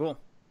 Cool.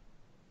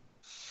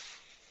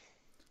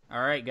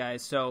 All right,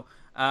 guys. So,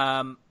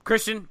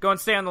 Christian, go and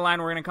stay on the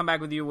line. We're going to come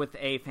back with you with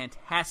a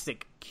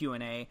fantastic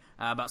Q&A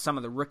about some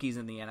of the rookies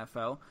in the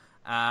NFL.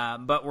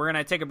 But we're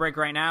going to take a break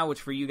right now,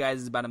 which for you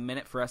guys is about a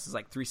minute. For us is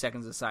like 3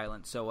 seconds of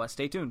silence. So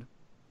stay tuned.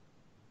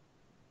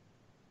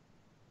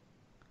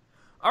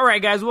 All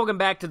right, guys, welcome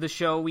back to the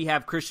show. We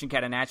have Christian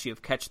Catenacci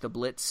of Catch the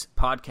Blitz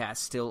podcast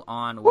still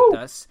on with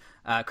us.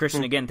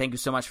 Christian, again, thank you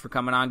so much for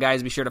coming on,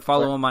 guys. Be sure to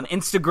follow him on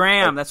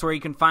Instagram. That's where you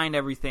can find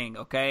everything,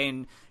 okay?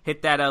 And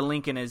hit that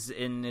link in his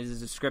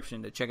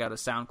description to check out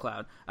his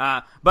SoundCloud.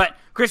 But,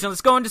 Christian,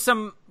 let's go into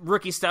some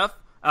rookie stuff.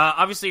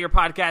 Obviously, your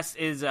podcast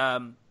is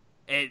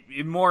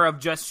more of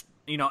just,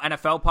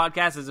 NFL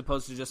podcast as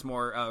opposed to just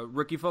more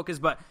rookie focus,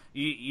 but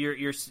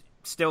you're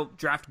still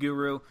draft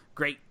guru,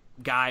 great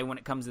guy when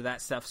it comes to that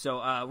stuff. So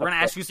we're going to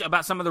ask you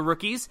about some of the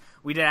rookies.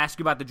 We did ask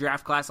you about the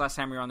draft class last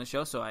time you were on the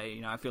show, so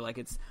I feel like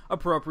it's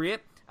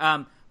appropriate.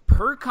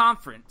 Per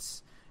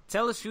conference,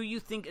 tell us who you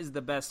think is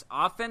the best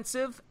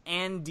offensive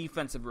and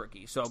defensive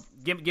rookie. So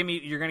you're going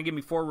to give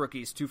me 4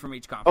 rookies, 2 from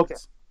each conference.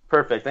 Okay,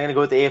 perfect. I'm going to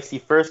go with the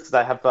AFC first because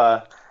I have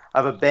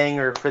a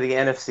banger for the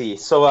NFC.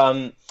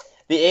 So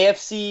the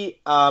AFC,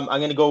 I'm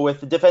going to go with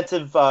the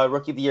defensive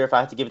rookie of the year. If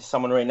I had to give it to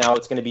someone right now,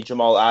 it's going to be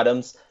Jamal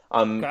Adams.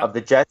 of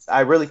the Jets.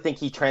 I really think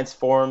he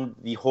transformed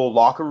the whole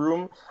locker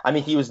room. I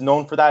mean, he was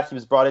known for that. He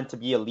was brought in to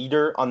be a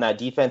leader on that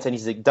defense, and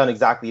he's done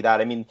exactly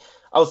that. I mean,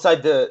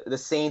 outside the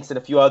Saints and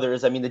a few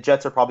others, I mean, the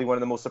Jets are probably one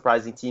of the most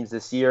surprising teams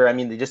this year. I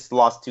mean, they just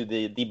lost to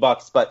the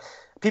Bucks, but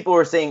people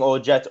were saying, "Oh,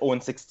 Jets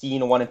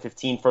 0-16,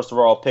 1-15, first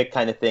overall pick,"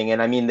 kind of thing.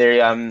 And I mean,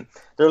 they're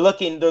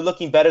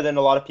looking better than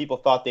a lot of people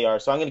thought they are.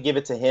 So I'm going to give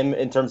it to him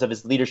in terms of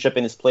his leadership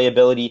and his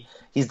playability.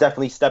 He's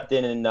definitely stepped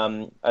in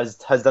and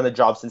has done the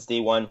job since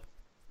day one.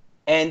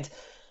 And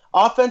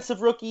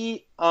offensive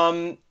rookie,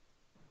 I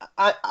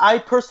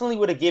personally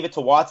would have gave it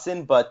to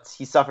Watson, but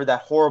he suffered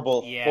that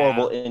horrible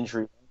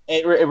injury.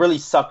 It really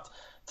sucked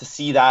to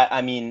see that.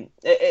 I mean,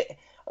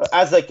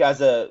 as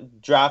a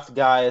draft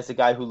guy, as a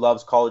guy who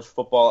loves college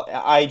football,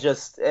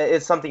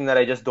 it's something that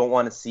I just don't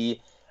want to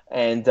see.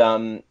 And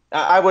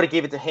I would have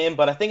gave it to him,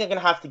 but I think I'm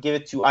gonna have to give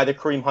it to either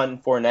Kareem Hunt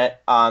and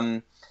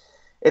Fournette.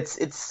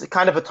 It's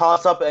kind of a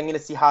toss-up. I'm gonna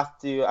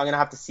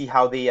have to see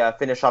how they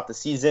finish off the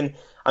season.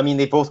 I mean,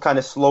 they both kind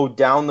of slowed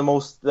down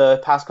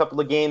the past couple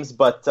of games,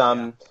 but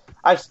I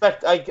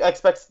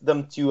expect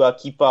them to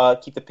keep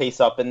the pace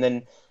up. And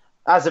then,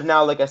 as of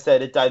now, like I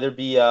said, it'd either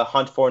be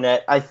Hunt,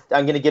 Fournette.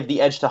 I'm gonna give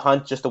the edge to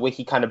Hunt, just the way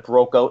he kind of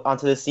broke out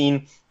onto the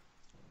scene.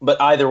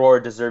 But either or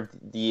deserved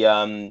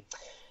the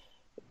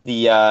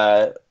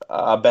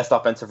best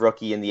offensive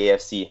rookie in the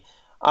AFC.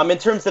 In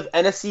terms of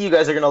NFC, you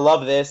guys are gonna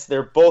love this.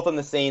 They're both on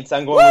the Saints.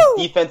 I'm going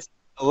with defense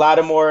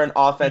Lattimore and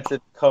offensive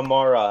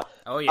Kamara.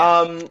 Oh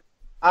yeah.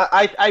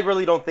 I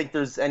really don't think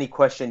there's any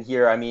question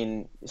here. I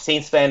mean,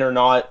 Saints fan or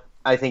not,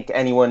 I think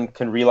anyone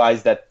can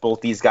realize that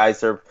both these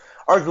guys are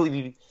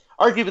arguably,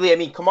 I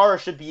mean, Kamara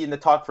should be in the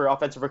talk for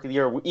Offensive Rookie of the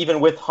Year, even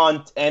with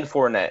Hunt and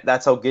Fournette.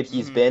 That's how good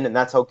he's been, and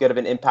that's how good of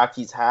an impact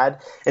he's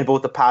had in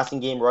both the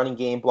passing game, running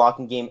game,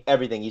 blocking game,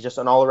 everything. He's just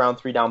an all-around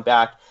three-down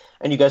back,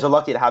 and you guys are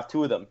lucky to have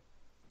two of them.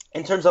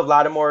 In terms of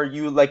Lattimore,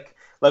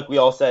 like we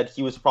all said,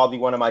 he was probably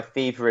one of my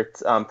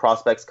favorite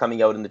prospects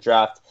coming out in the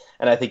draft,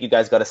 and I think you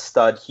guys got a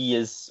stud. He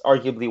is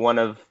arguably one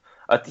of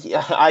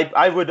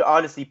I would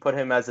honestly put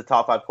him as a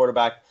top 5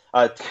 cornerback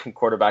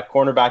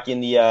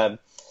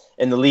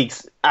in the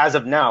leagues as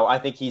of now. I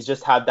think he's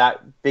just had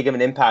that big of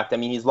an impact. I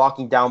mean, he's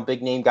locking down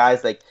big name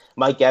guys like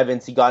Mike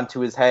Evans. He got into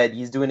his head.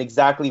 He's doing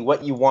exactly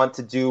what you want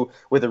to do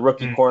with a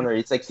rookie corner.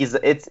 It's like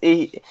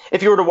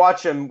if you were to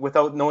watch him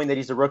without knowing that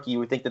he's a rookie, you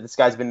would think that this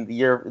guy's been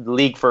in the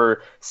league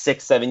for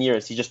 6-7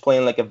 years. He's just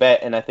playing like a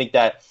vet, and I think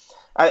that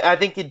I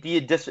think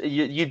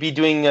you'd be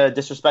doing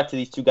disrespect to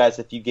these two guys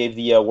if you gave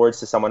the words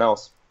to someone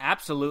else.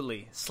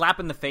 Absolutely. Slap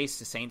in the face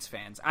to Saints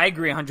fans. I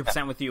agree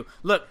 100% with you.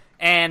 Look,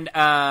 and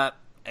I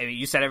mean,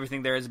 you said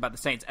everything there is about the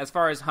Saints. As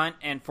far as Hunt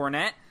and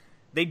Fournette,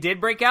 they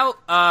did break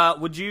out.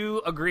 Would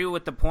you agree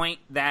with the point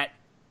that,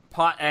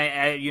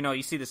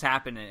 you see this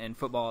happen in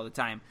football all the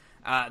time?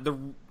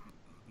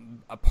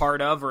 A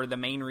part of, or the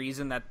main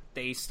reason that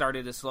they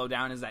started to slow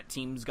down is that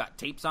teams got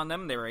tapes on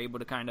them. They were able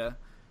to kind of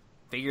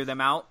figure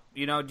them out.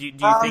 Do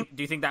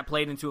you think that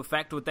played into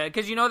effect with that?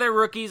 Because they're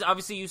rookies.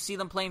 Obviously, you see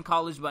them play in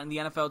college, but in the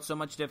NFL, it's so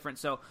much different.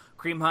 So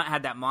Kareem Hunt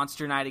had that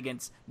monster night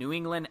against New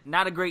England.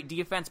 Not a great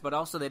defense, but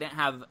also they didn't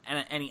have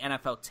any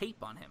NFL tape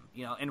on him.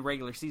 In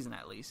regular season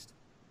at least.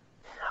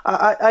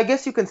 I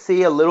guess you can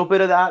say a little bit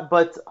of that,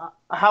 but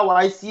how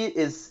I see it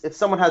is, if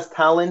someone has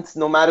talent,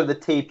 no matter the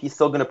tape, he's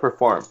still going to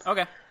perform.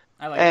 Okay.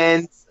 I like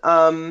and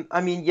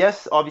I mean,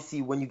 yes,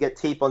 obviously, when you get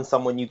tape on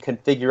someone, you can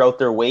figure out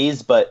their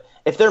ways. But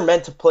if they're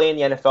meant to play in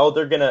the NFL,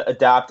 they're gonna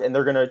adapt and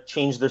they're gonna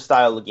change their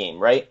style of game,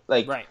 right?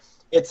 Right.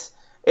 It's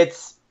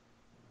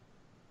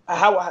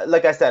how,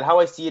 like I said, how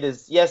I see it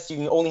is, yes, you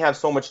can only have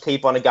so much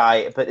tape on a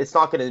guy, but it's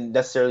not going to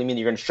necessarily mean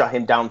you're going to shut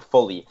him down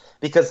fully.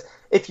 Because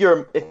if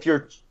you're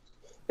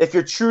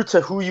true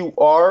to who you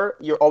are,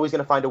 you're always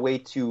going to find a way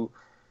to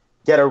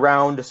get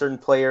around a certain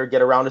player,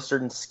 get around a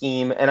certain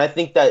scheme. And I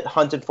think that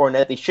Hunt and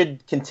Fournette, they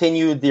should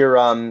continue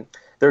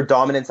their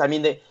dominance. I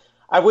mean,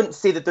 I wouldn't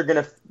say that they're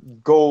going to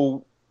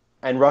go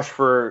and rush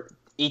for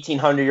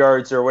 1,800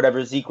 yards or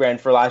whatever Zeke ran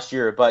for last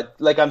year. But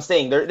like I'm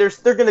saying, they're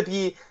going to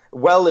be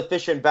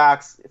well-efficient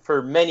backs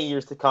for many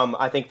years to come,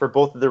 I think, for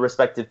both of their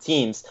respective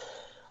teams.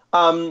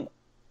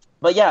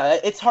 But yeah,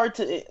 it's hard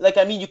to,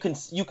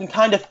 you can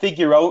kind of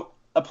figure out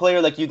a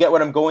player, like, you get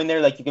what I'm going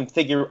there, like, you can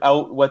figure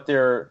out what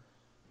they're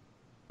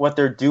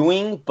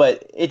doing,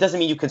 but it doesn't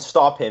mean you can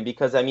stop him,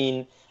 because I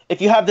mean, if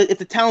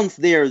the talent's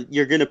there,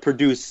 you're going to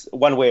produce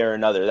one way or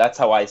another. That's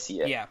how I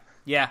see it.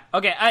 Yeah.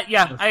 Okay.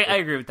 I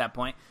agree with that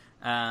point.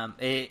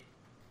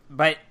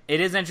 But it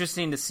is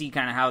interesting to see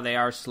kind of how they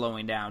are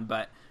slowing down.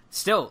 But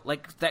still,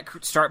 like, that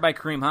start by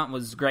Kareem Hunt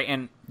was great,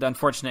 and the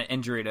unfortunate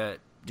injury to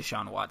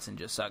Deshaun Watson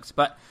just sucks.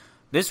 But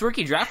this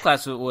rookie draft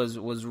class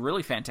was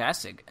really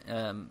fantastic.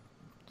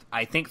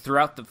 I think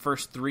throughout the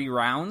first 3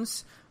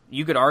 rounds,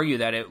 you could argue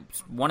that it's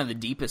one of the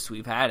deepest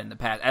we've had in the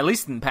past, at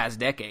least in the past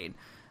decade.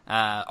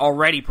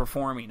 Already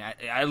performing,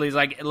 at least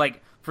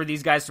like for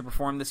these guys to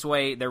perform this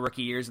way, their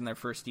rookie years in their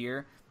first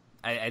year,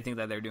 I think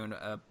that they're doing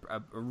a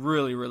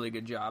really, really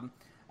good job.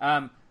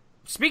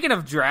 Speaking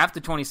of draft, the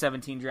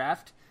 2017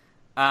 draft,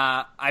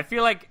 I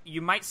feel like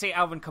you might say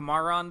Alvin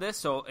Kamara on this,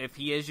 so if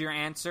he is your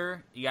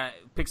answer, you got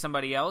to pick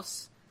somebody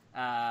else.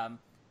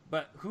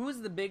 But who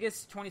is the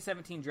biggest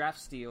 2017 draft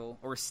steal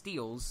or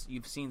steals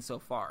you've seen so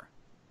far?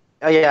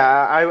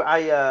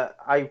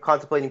 I'm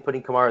contemplating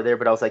putting Kamara there,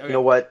 but I was like, You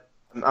know what?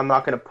 I'm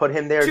not going to put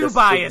him there. Too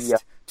biased.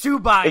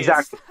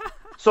 Exactly.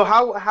 So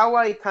how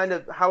I kind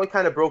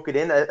of broke it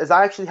in is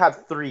I actually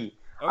have three.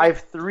 Okay. I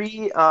have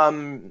three.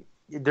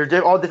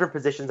 They're all different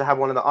positions. I have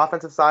one on the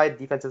offensive side,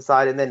 defensive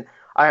side, and then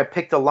I have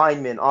picked a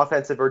lineman,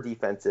 offensive or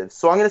defensive.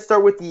 So I'm going to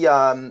start with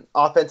the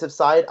offensive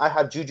side. I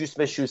have Juju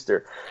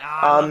Smith-Schuster.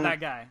 Love that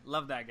guy.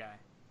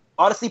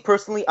 Honestly,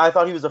 personally, I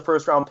thought he was a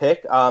first-round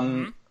pick.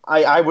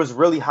 I was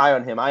really high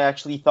on him. I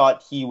actually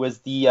thought he was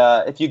the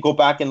if you go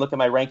back and look at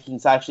my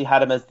rankings, I actually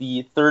had him as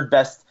the third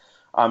best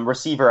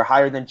receiver,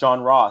 higher than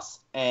John Ross.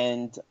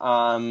 And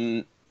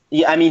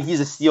he's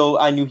a steal.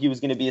 I knew he was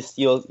going to be a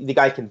steal. The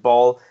guy can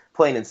ball,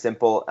 plain and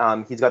simple.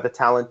 He's got the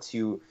talent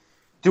to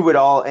do it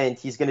all, and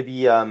he's going to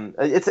be.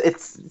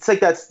 It's like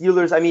that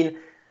Steelers. I mean,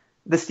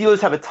 the Steelers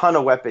have a ton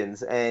of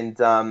weapons, and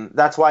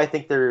that's why I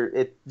think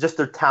their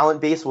talent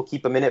base will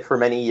keep them in it for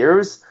many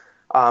years.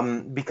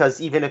 Because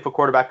even if a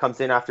quarterback comes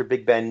in after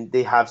Big Ben,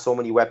 they have so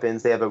many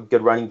weapons. They have a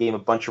good running game, a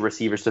bunch of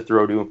receivers to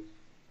throw to.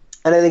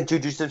 And I think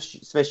Juju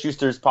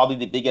Smith-Schuster is probably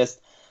the biggest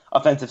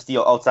offensive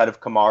steal outside of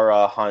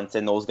Kamara, Hunt,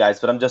 and those guys.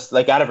 But I'm just,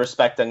 out of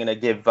respect, I'm going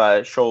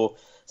to show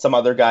some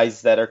other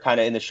guys that are kind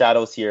of in the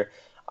shadows here.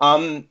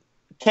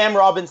 Cam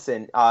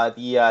Robinson,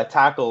 the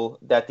tackle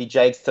that the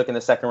Jags took in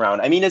the second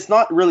round. I mean, it's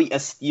not really a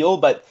steal,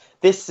 but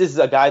this is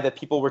a guy that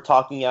people were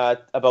talking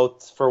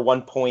about for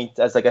one point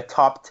as like a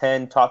top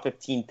 10, top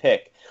 15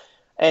 pick.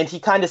 And he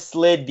kind of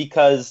slid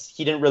because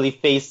he didn't really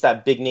face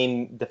that big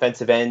name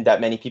defensive end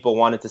that many people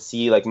wanted to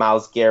see, like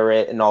Myles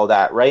Garrett and all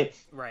that, right?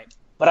 Right.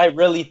 But I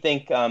really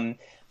think Cam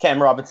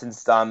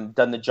Robinson's done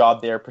the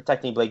job there,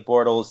 protecting Blake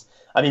Bortles.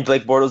 I mean,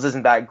 Blake Bortles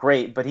isn't that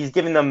great, but he's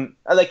given them,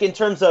 in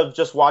terms of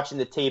just watching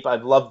the tape,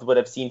 I've loved what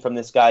I've seen from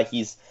this guy.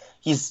 He's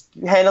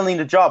handling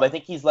the job. I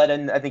think he's let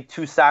in,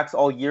 2 sacks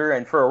all year,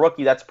 and for a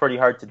rookie, that's pretty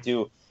hard to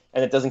do,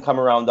 and it doesn't come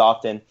around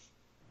often.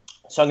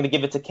 So I'm going to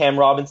give it to Cam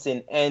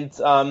Robinson. And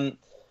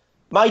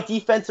my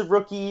defensive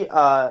rookie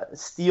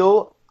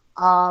steal,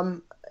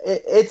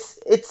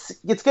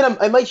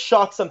 it might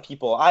shock some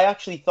people. I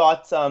actually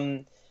thought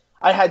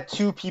I had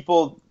 2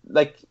 people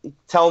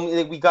tell me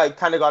that we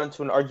kind of got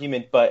into an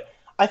argument, but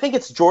I think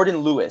it's Jordan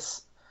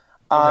Lewis.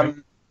 Okay.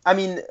 I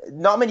mean,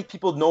 not many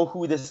people know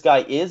who this guy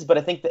is, but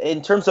I think that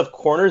in terms of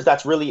corners,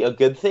 that's really a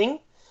good thing.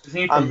 Is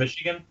he from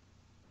Michigan?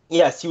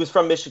 Yes, he was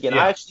from Michigan.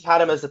 Yeah. I actually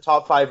had him as a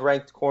top 5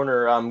 ranked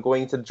corner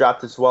going into the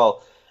draft as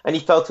well. And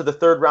he fell to the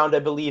 3rd round, I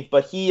believe.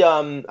 But he,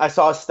 I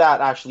saw a stat,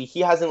 actually.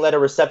 He hasn't led a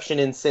reception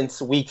in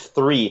since week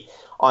 3.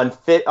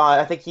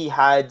 I think he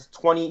has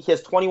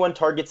 21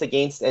 targets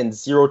against and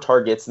 0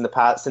 targets in the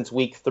past since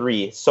week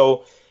 3.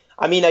 So,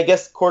 I mean, I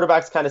guess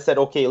quarterbacks kind of said,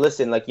 okay,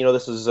 listen,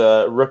 this is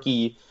a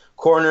rookie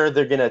corner.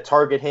 They're going to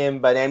target him.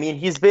 But, I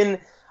mean,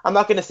 I'm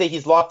not going to say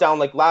he's locked down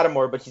like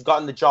Lattimore, but he's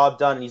gotten the job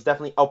done, and he's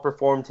definitely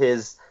outperformed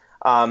his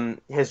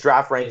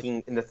draft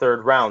ranking in the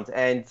 3rd round.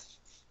 And,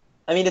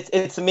 I mean,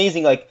 it's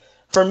amazing,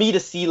 for me to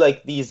see,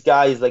 these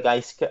guys,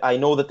 I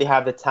know that they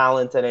have the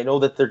talent, and I know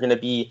that they're going to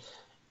be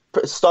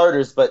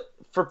starters, but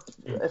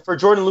for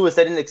Jordan Lewis,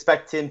 I didn't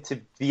expect him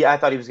to be. I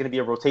thought he was going to be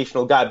a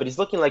rotational guy, but he's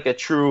looking like a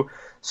true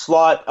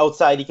slot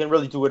outside. He can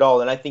really do it all,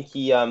 and I think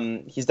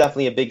he's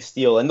definitely a big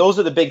steal. And those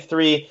are the big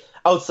 3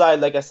 outside.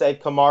 Like I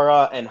said,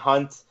 Kamara and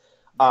Hunt,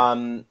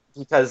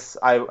 because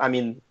I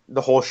mean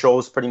the whole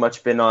show's pretty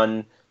much been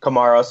on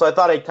Kamara, so I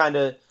thought I'd kind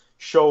of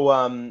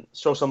show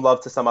some love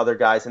to some other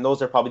guys, and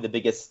those are probably the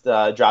biggest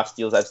draft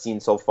steals I've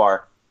seen so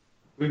far.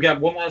 We've got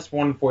one last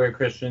one for you,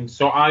 Christian.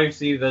 So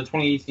obviously the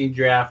 2018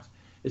 draft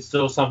is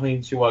still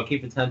something to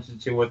keep attention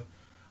to. With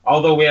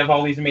although we have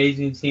all these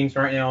amazing teams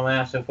right now in the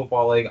National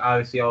Football League,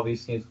 obviously all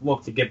these teams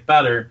look to get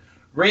better.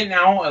 Right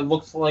now, it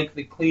looks like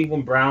the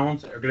Cleveland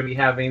Browns are going to be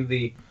having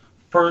the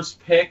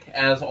first pick,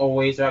 as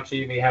always. They're actually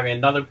going to be having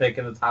another pick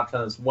in the top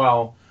 10 as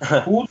well.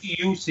 Who do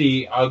you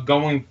see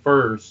going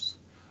first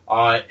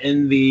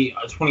in the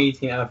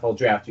 2018 NFL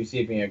draft? Do you see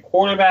it being a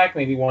quarterback,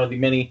 maybe one of the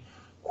many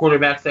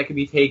quarterbacks that could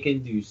be taken?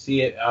 Do you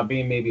see it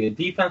being maybe a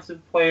defensive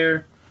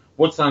player?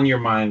 What's on your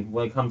mind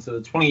when it comes to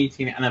the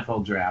 2018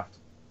 NFL draft?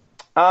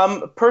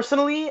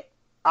 Personally,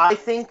 I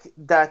think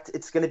that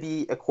it's going to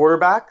be a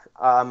quarterback.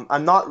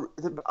 I'm not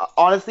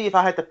honestly, if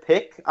I had to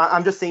pick,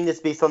 I'm just saying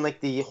this based on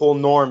the whole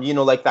norm,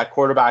 that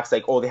quarterbacks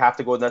they have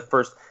to go in that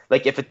first.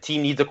 If a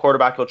team needs a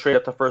quarterback, he'll trade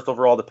up to first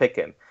overall to pick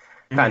him,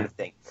 kind of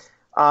thing.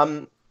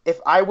 If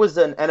I was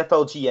an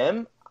NFL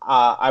GM,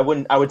 I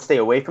would stay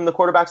away from the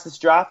quarterbacks this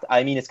draft.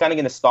 I mean, it's kind of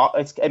going to stop.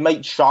 It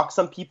might shock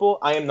some people.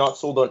 I am not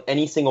sold on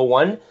any single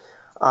one.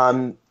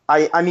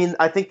 I mean,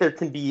 I think there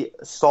can be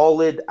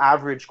solid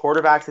average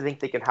quarterbacks. I think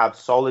they can have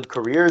solid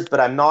careers, but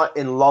I'm not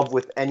in love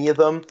with any of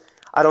them.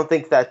 I don't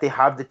think that they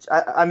have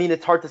the. I mean,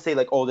 it's hard to say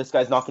this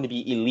guy's not going to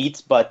be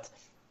elite, but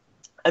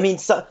I mean,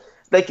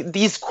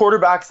 these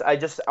quarterbacks,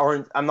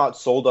 I'm not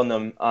sold on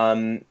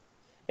them.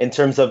 in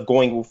terms of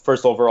going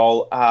first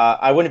overall.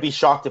 I wouldn't be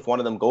shocked if one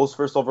of them goes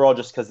first overall,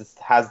 just because it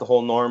has the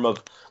whole norm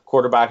of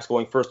quarterbacks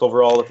going first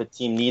overall if a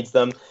team needs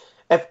them.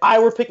 If I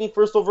were picking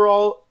first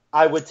overall,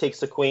 I would take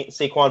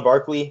Saquon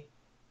Barkley.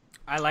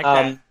 I like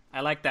that.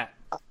 I like that.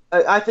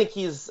 I think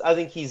he's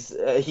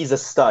a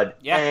stud,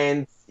 yeah.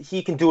 And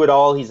he can do it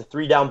all. He's a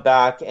 3-down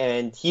back,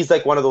 and he's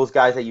like one of those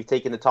guys that you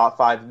take in the top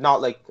 5.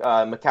 Not like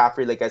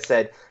McCaffrey, like I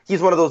said.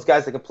 He's one of those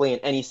guys that can play in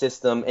any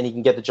system, and he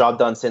can get the job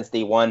done since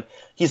day one.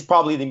 He's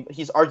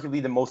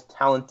arguably the most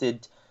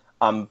talented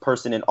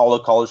person in all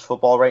of college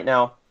football right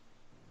now,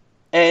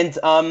 and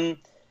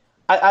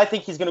I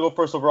think he's going to go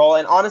first overall.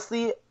 And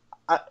honestly,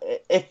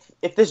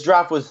 if this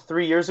draft was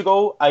 3 years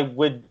ago, I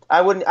would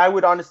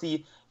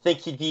honestly think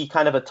he'd be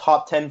kind of a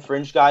top 10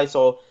 fringe guy.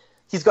 So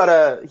he's got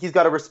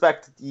to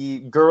respect the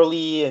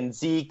Gurley and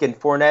Zeke and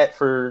Fournette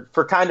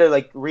for kind of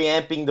like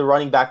reamping the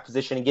running back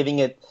position and giving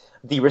it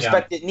the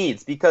respect it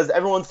needs, because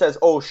everyone says,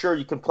 oh, sure,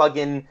 you can plug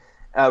in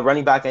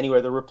running back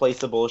anywhere, they're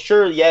replaceable.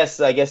 Sure, yes,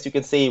 I guess you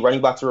could say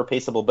running backs are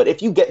replaceable, but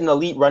if you get an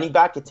elite running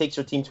back, it takes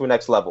your team to a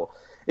next level.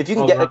 If you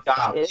can get a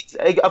guy,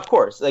 of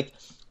course, like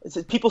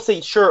people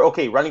say, sure,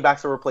 okay, running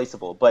backs are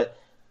replaceable, but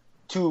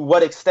to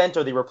what extent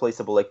are they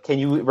replaceable? Like, can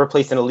you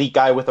replace an elite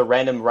guy with a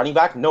random running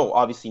back? No,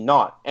 obviously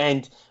not.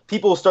 And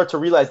people will start to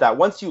realize that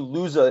once you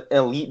lose an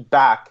elite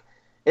back,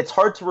 it's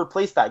hard to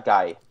replace that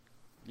guy.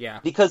 Yeah.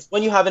 Because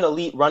when you have an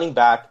elite running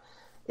back,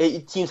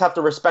 teams have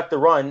to respect the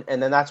run, and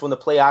then that's when the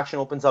play action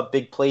opens up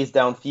big plays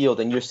downfield.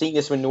 And you're seeing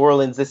this with New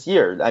Orleans this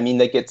year. I mean,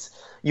 like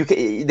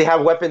they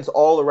have weapons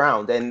all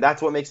around, and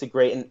that's what makes it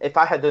great. And if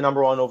I had the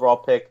number 1 overall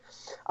pick,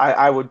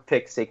 I would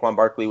pick Saquon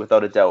Barkley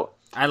without a doubt.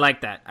 I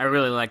like that. I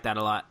really like that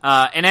a lot.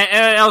 And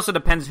it also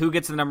depends who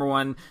gets the number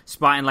 1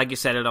 spot. And like you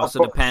said, it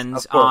also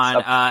depends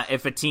on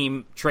if a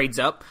team trades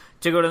up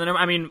to go to the number.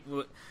 I mean,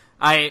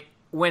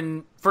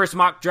 when first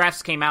mock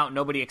drafts came out,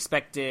 nobody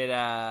expected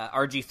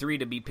RG3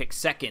 to be picked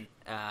second,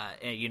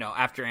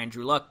 after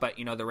Andrew Luck. But,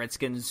 the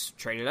Redskins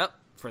traded up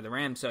for the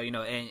Rams. So,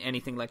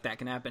 anything like that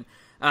can happen.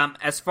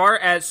 As far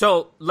as,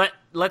 so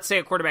let's say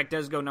a quarterback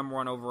does go number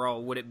 1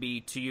 overall. Would it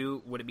be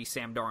Sam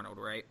Darnold,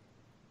 right?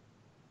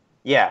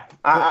 Yeah,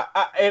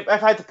 if I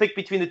had to pick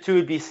between the two,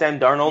 it'd be Sam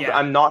Darnold. Yeah.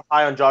 I'm not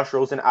high on Josh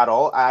Rosen at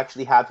all. I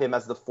actually have him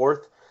as the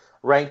 4th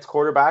ranked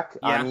quarterback.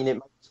 Yeah. I mean,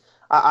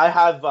 I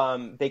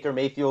have Baker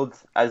Mayfield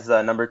as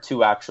number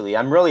 2, actually.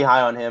 I'm really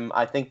high on him.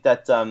 I think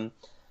that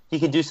he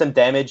can do some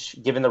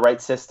damage given the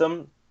right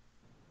system.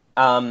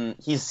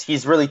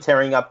 He's really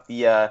tearing up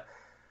the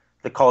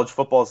college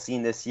football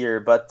scene this year.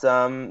 But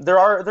there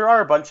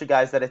are a bunch of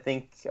guys that I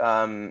think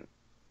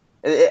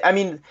I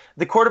mean,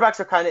 the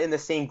quarterbacks are kind of in the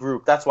same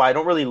group. That's why I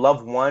don't really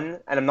love one,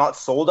 and I'm not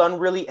sold on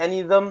really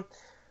any of them.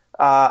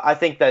 I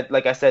think that,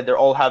 like I said, they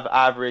all have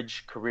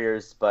average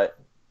careers, but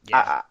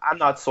I'm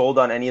not sold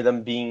on any of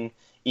them being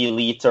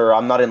elite, or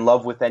I'm not in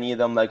love with any of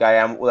them like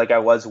I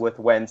was with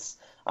Wentz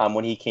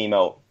when he came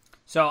out.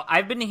 So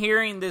I've been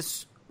hearing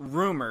this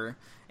rumor.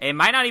 It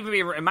might not even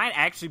be. It might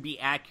actually be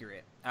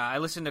accurate. I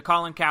listened to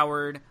Colin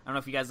Cowherd. I don't know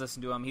if you guys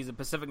listen to him. He's a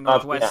Pacific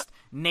Northwest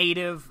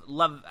native.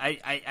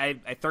 I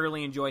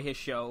thoroughly enjoy his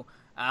show.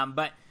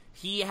 But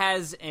he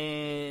has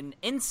an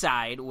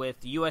inside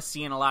with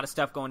USC and a lot of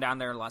stuff going down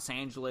there in Los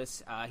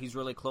Angeles. He's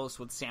really close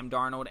with Sam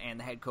Darnold and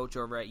the head coach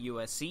over at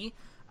USC.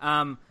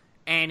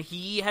 And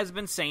he has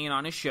been saying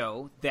on his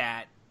show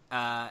that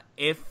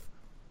if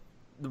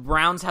the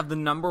Browns have the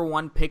number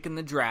 1 pick in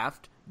the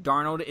draft,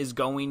 Darnold is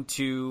going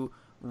to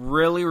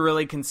really,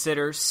 really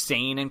consider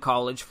staying in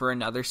college for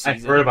another season.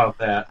 I've heard about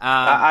that.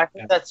 I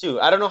think that too.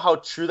 I don't know how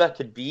true that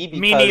could be. Because,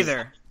 me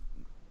neither.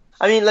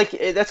 I mean, like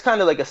that's kind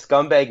of like a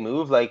scumbag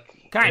move.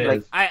 Like, kind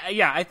of.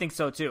 I think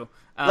so too.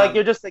 Like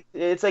you're just like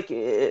it's like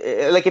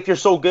if you're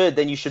so good,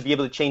 then you should be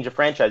able to change a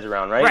franchise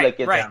around, right?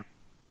 Right.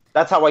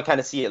 That's how I kind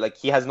of see it. Like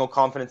he has no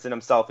confidence in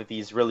himself if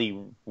he's really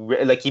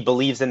like he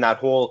believes in that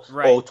whole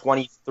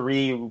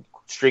 23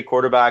 straight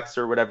quarterbacks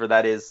or whatever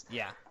that is.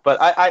 Yeah. But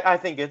I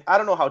think I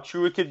don't know how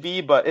true it could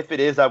be, but if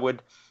it is, I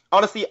would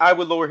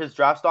lower his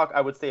draft stock.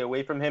 I would stay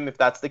away from him if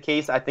that's the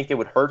case. I think it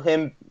would hurt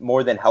him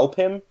more than help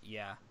him.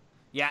 Yeah.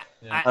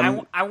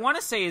 I want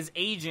to say his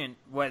agent.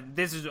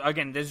 This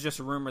is just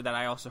a rumor that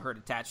I also heard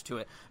attached to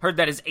it. Heard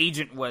that his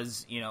agent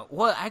was,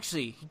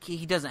 actually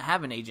he doesn't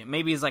have an agent.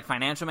 Maybe he's like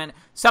financial man.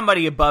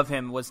 Somebody above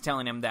him was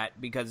telling him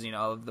that because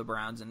of the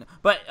Browns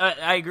but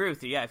I agree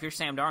with you. Yeah, if you're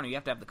Sam Darnold, you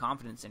have to have the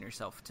confidence in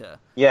yourself to.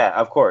 Yeah,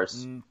 of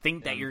course.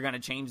 Think that you're going to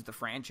change the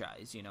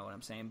franchise. You know what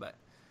I'm saying? But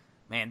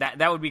man,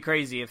 that would be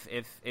crazy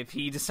if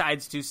he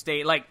decides to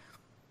stay. Like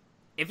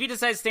if he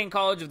decides to stay in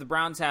college, if the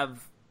Browns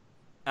have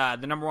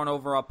the number 1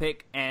 overall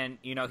pick, and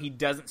he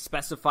doesn't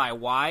specify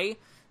why.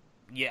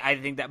 Yeah, I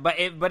think that.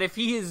 But if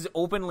he is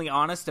openly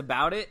honest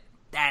about it,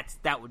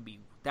 that would be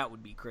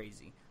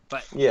crazy.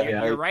 But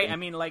you're right. I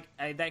mean, like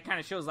that kind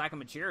of shows lack of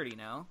maturity.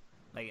 No,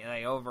 like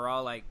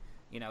overall, like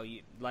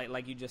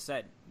like you just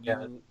said.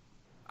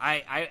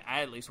 I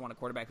at least want a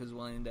quarterback who's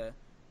willing to.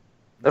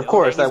 Of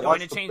course, I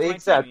want to change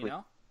exactly. My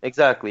team,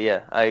 Exactly.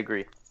 Yeah, I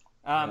agree.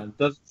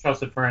 Doesn't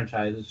trust the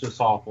franchise. It's just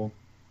awful.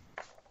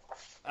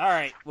 All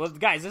right. Well,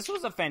 guys, this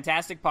was a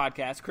fantastic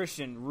podcast.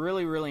 Christian,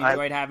 really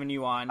enjoyed having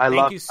you on.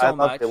 Thank you so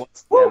much. I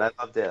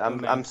loved it.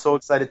 I'm so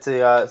excited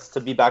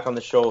to be back on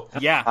the show.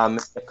 Yeah. In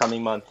the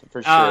coming month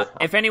for sure.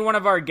 If any one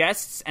of our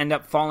guests end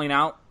up falling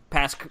out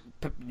past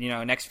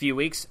next few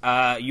weeks,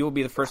 you will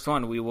be the first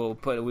one. We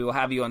will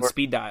have you on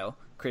speed dial,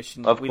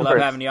 Christian. We love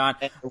having you on.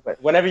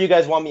 Whenever you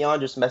guys want me on,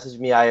 just message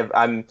me.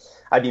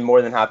 I'd be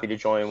more than happy to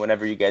join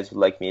whenever you guys would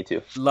like me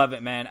to. Love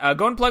it, man.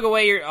 Go and plug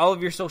away all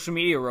of your social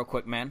media real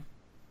quick, man.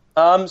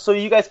 So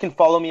you guys can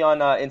follow me on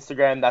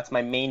Instagram. That's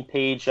my main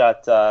page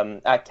at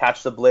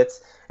Catch the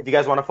Blitz. If you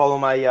guys want to follow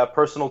my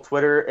personal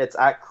Twitter, it's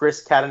at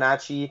Chris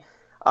Catenacci.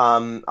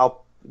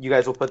 You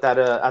guys will put that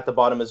at the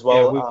bottom as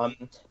well.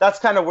 Yeah, that's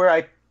kind of where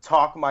I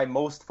talk my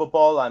most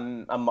football.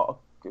 I'm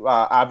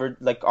average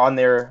on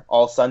there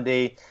all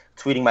Sunday,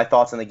 tweeting my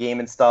thoughts on the game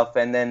and stuff.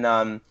 And then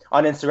on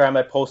Instagram,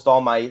 I post all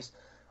my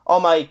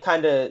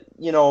kind of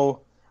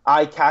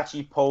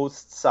eye-catchy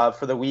posts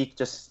for the week.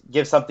 Just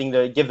give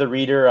the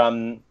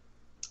reader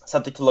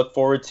something to look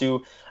forward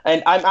to.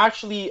 And I'm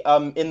actually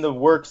in the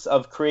works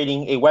of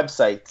creating a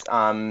website,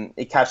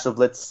 a Catch the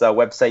Blitz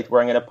website,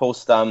 where I'm going to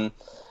post some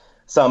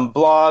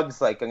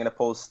blogs. Like I'm going to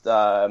post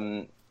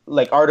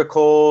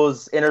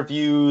articles,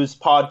 interviews,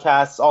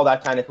 podcasts, all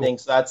that kind of thing.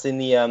 So that's in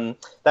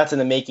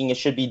the making. It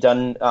should be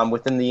done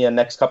within the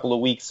next couple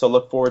of weeks. So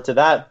look forward to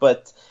that.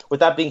 But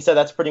with that being said,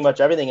 that's pretty much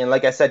everything. And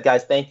like I said,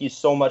 guys, thank you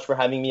so much for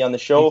having me on the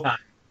show. Anytime.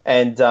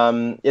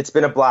 And it's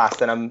been a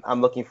blast, and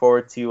I'm looking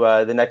forward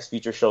to the next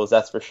future shows.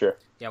 That's for sure.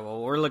 Yeah,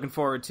 well, we're looking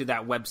forward to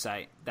that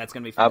website. That's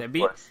going to be fun.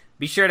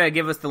 Be sure to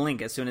give us the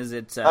link as soon as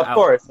it's out. Of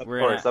course. We're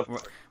going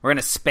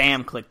to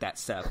spam click that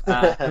stuff.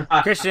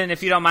 Christian,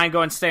 if you don't mind,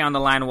 go and stay on the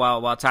line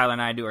while Tyler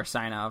and I do our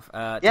sign off.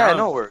 Tyler,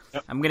 no worries.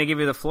 I'm going to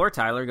give you the floor,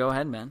 Tyler. Go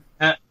ahead, man.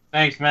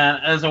 Thanks, man.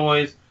 As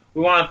always,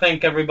 we want to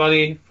thank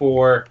everybody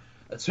for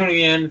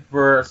tuning in,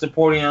 for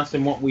supporting us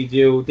in what we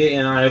do. Dayton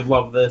and I have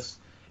loved this.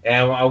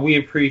 And we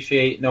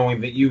appreciate knowing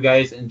that you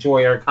guys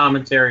enjoy our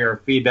commentary, our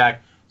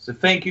feedback. So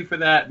thank you for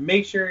that.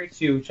 Make sure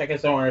to check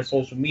us out on our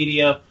social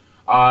media.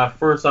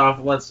 First off,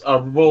 let's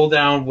roll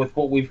down with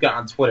what we've got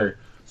on Twitter.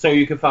 So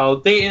you can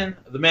follow Dayton,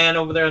 the man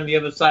over there on the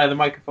other side of the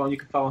microphone. You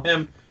can follow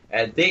him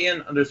at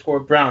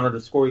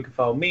Dayton_Brown_. You can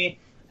follow me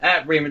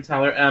at Raymond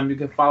Tyler M. You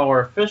can follow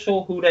our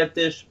official Who Dat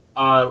Dish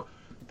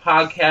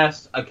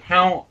podcast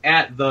account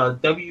at the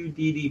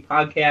WDD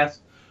Podcast.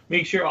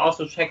 Make sure to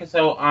also check us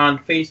out on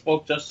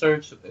Facebook. Just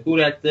search Who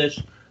Dat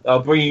Dish. That'll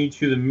bring you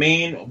to the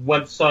main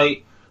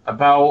website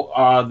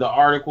about the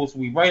articles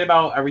we write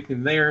about,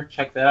 everything there.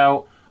 Check that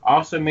out.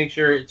 Also, make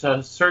sure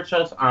to search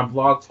us on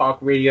Blog Talk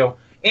Radio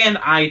and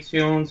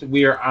iTunes.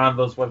 We are on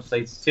those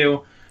websites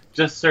too.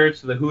 Just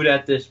search the Who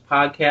Dat Dish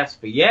podcast.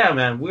 But yeah,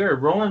 man, we're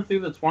rolling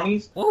through the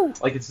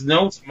 20s like it's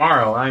no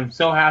tomorrow. I'm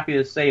so happy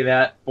to say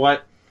that.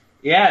 But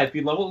yeah, if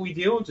you love what we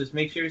do, just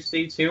make sure to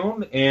stay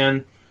tuned.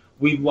 And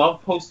we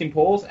love posting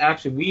polls.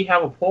 Actually, we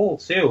have a poll,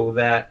 too,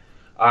 that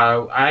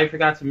I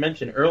forgot to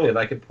mention earlier that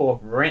I could pull up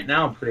right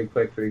now pretty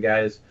quick for you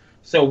guys.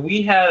 So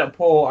we had a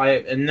poll.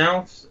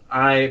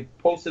 I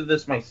posted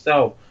this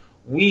myself.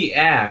 We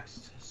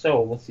asked,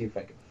 so let's see if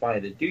I can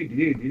find it.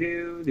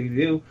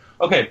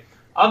 Okay,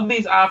 of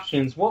these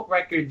options, what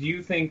record do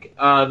you think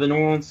the New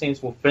Orleans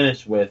Saints will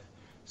finish with?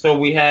 So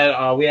we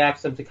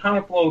asked them to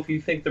comment below if you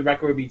think the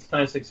record would be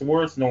 10-6 or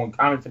worse. No one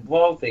commented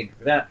below. Thank you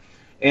for that.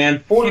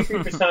 And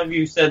 43% of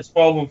you said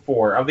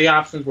 12-4. Of the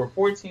options were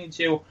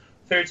 14-2,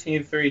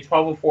 13-3,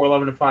 12-4,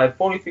 11-5.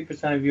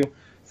 43% of you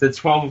said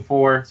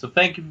 12-4. So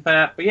thank you for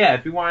that. But yeah,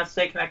 if you want to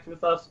stay connected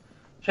with us,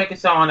 check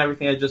us out on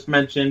everything I just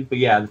mentioned. But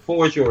yeah, the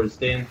floor is yours,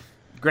 Dan.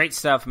 Great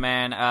stuff,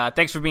 man.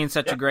 Thanks for being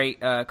such a great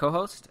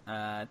co-host.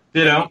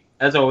 Ditto,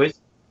 as always.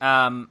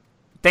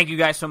 Thank you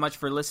guys so much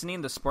for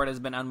listening. The support has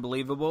been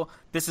unbelievable.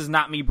 This is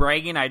not me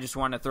bragging. I just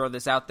want to throw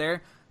this out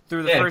there.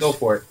 Through the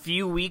first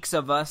few weeks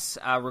of us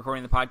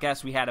recording the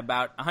podcast, we had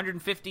about 100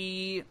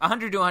 to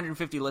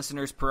 150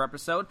 listeners per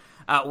episode.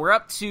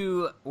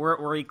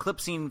 We're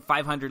eclipsing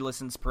 500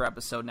 listens per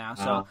episode now.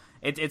 So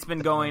it's been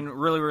going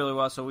really, really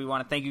well. So we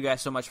want to thank you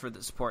guys so much for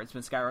the support. It's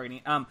been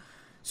skyrocketing.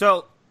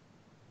 So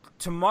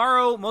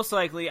tomorrow, most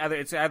likely,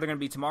 it's either going to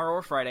be tomorrow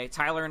or Friday,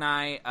 Tyler and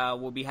I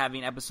will be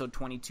having episode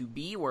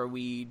 22B, where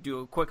we do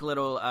a quick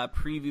little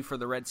preview for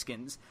the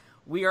Redskins.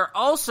 We are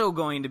also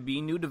going to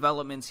be new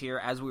developments here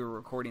as we were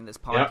recording this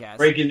podcast. Yep,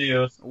 breaking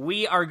news.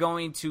 We are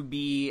going to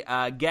be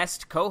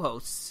guest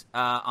co-hosts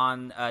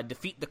on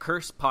Defeat the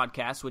Curse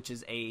podcast, which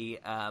is a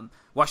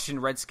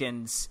Washington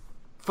Redskins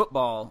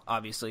football,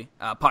 obviously,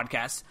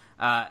 podcast.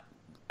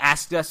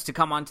 Asked us to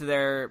come onto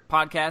their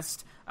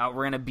podcast.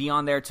 We're going to be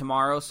on there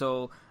tomorrow,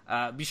 so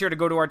be sure to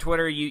go to our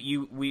Twitter.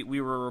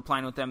 We were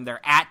replying with them.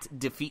 They're at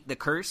Defeat the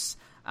Curse,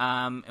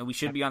 and we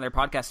should be on their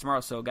podcast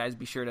tomorrow. So, guys,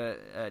 be sure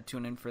to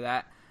tune in for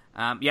that.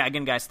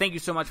 Again, guys, thank you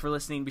so much for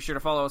listening. Be sure to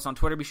follow us on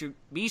Twitter.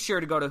 Be sure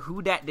to go to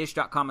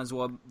whodatdish.com as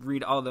well.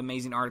 Read all the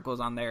amazing articles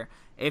on there.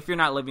 If you're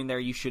not living there,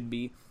 you should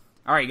be.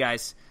 All right,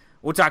 guys,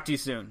 we'll talk to you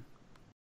soon.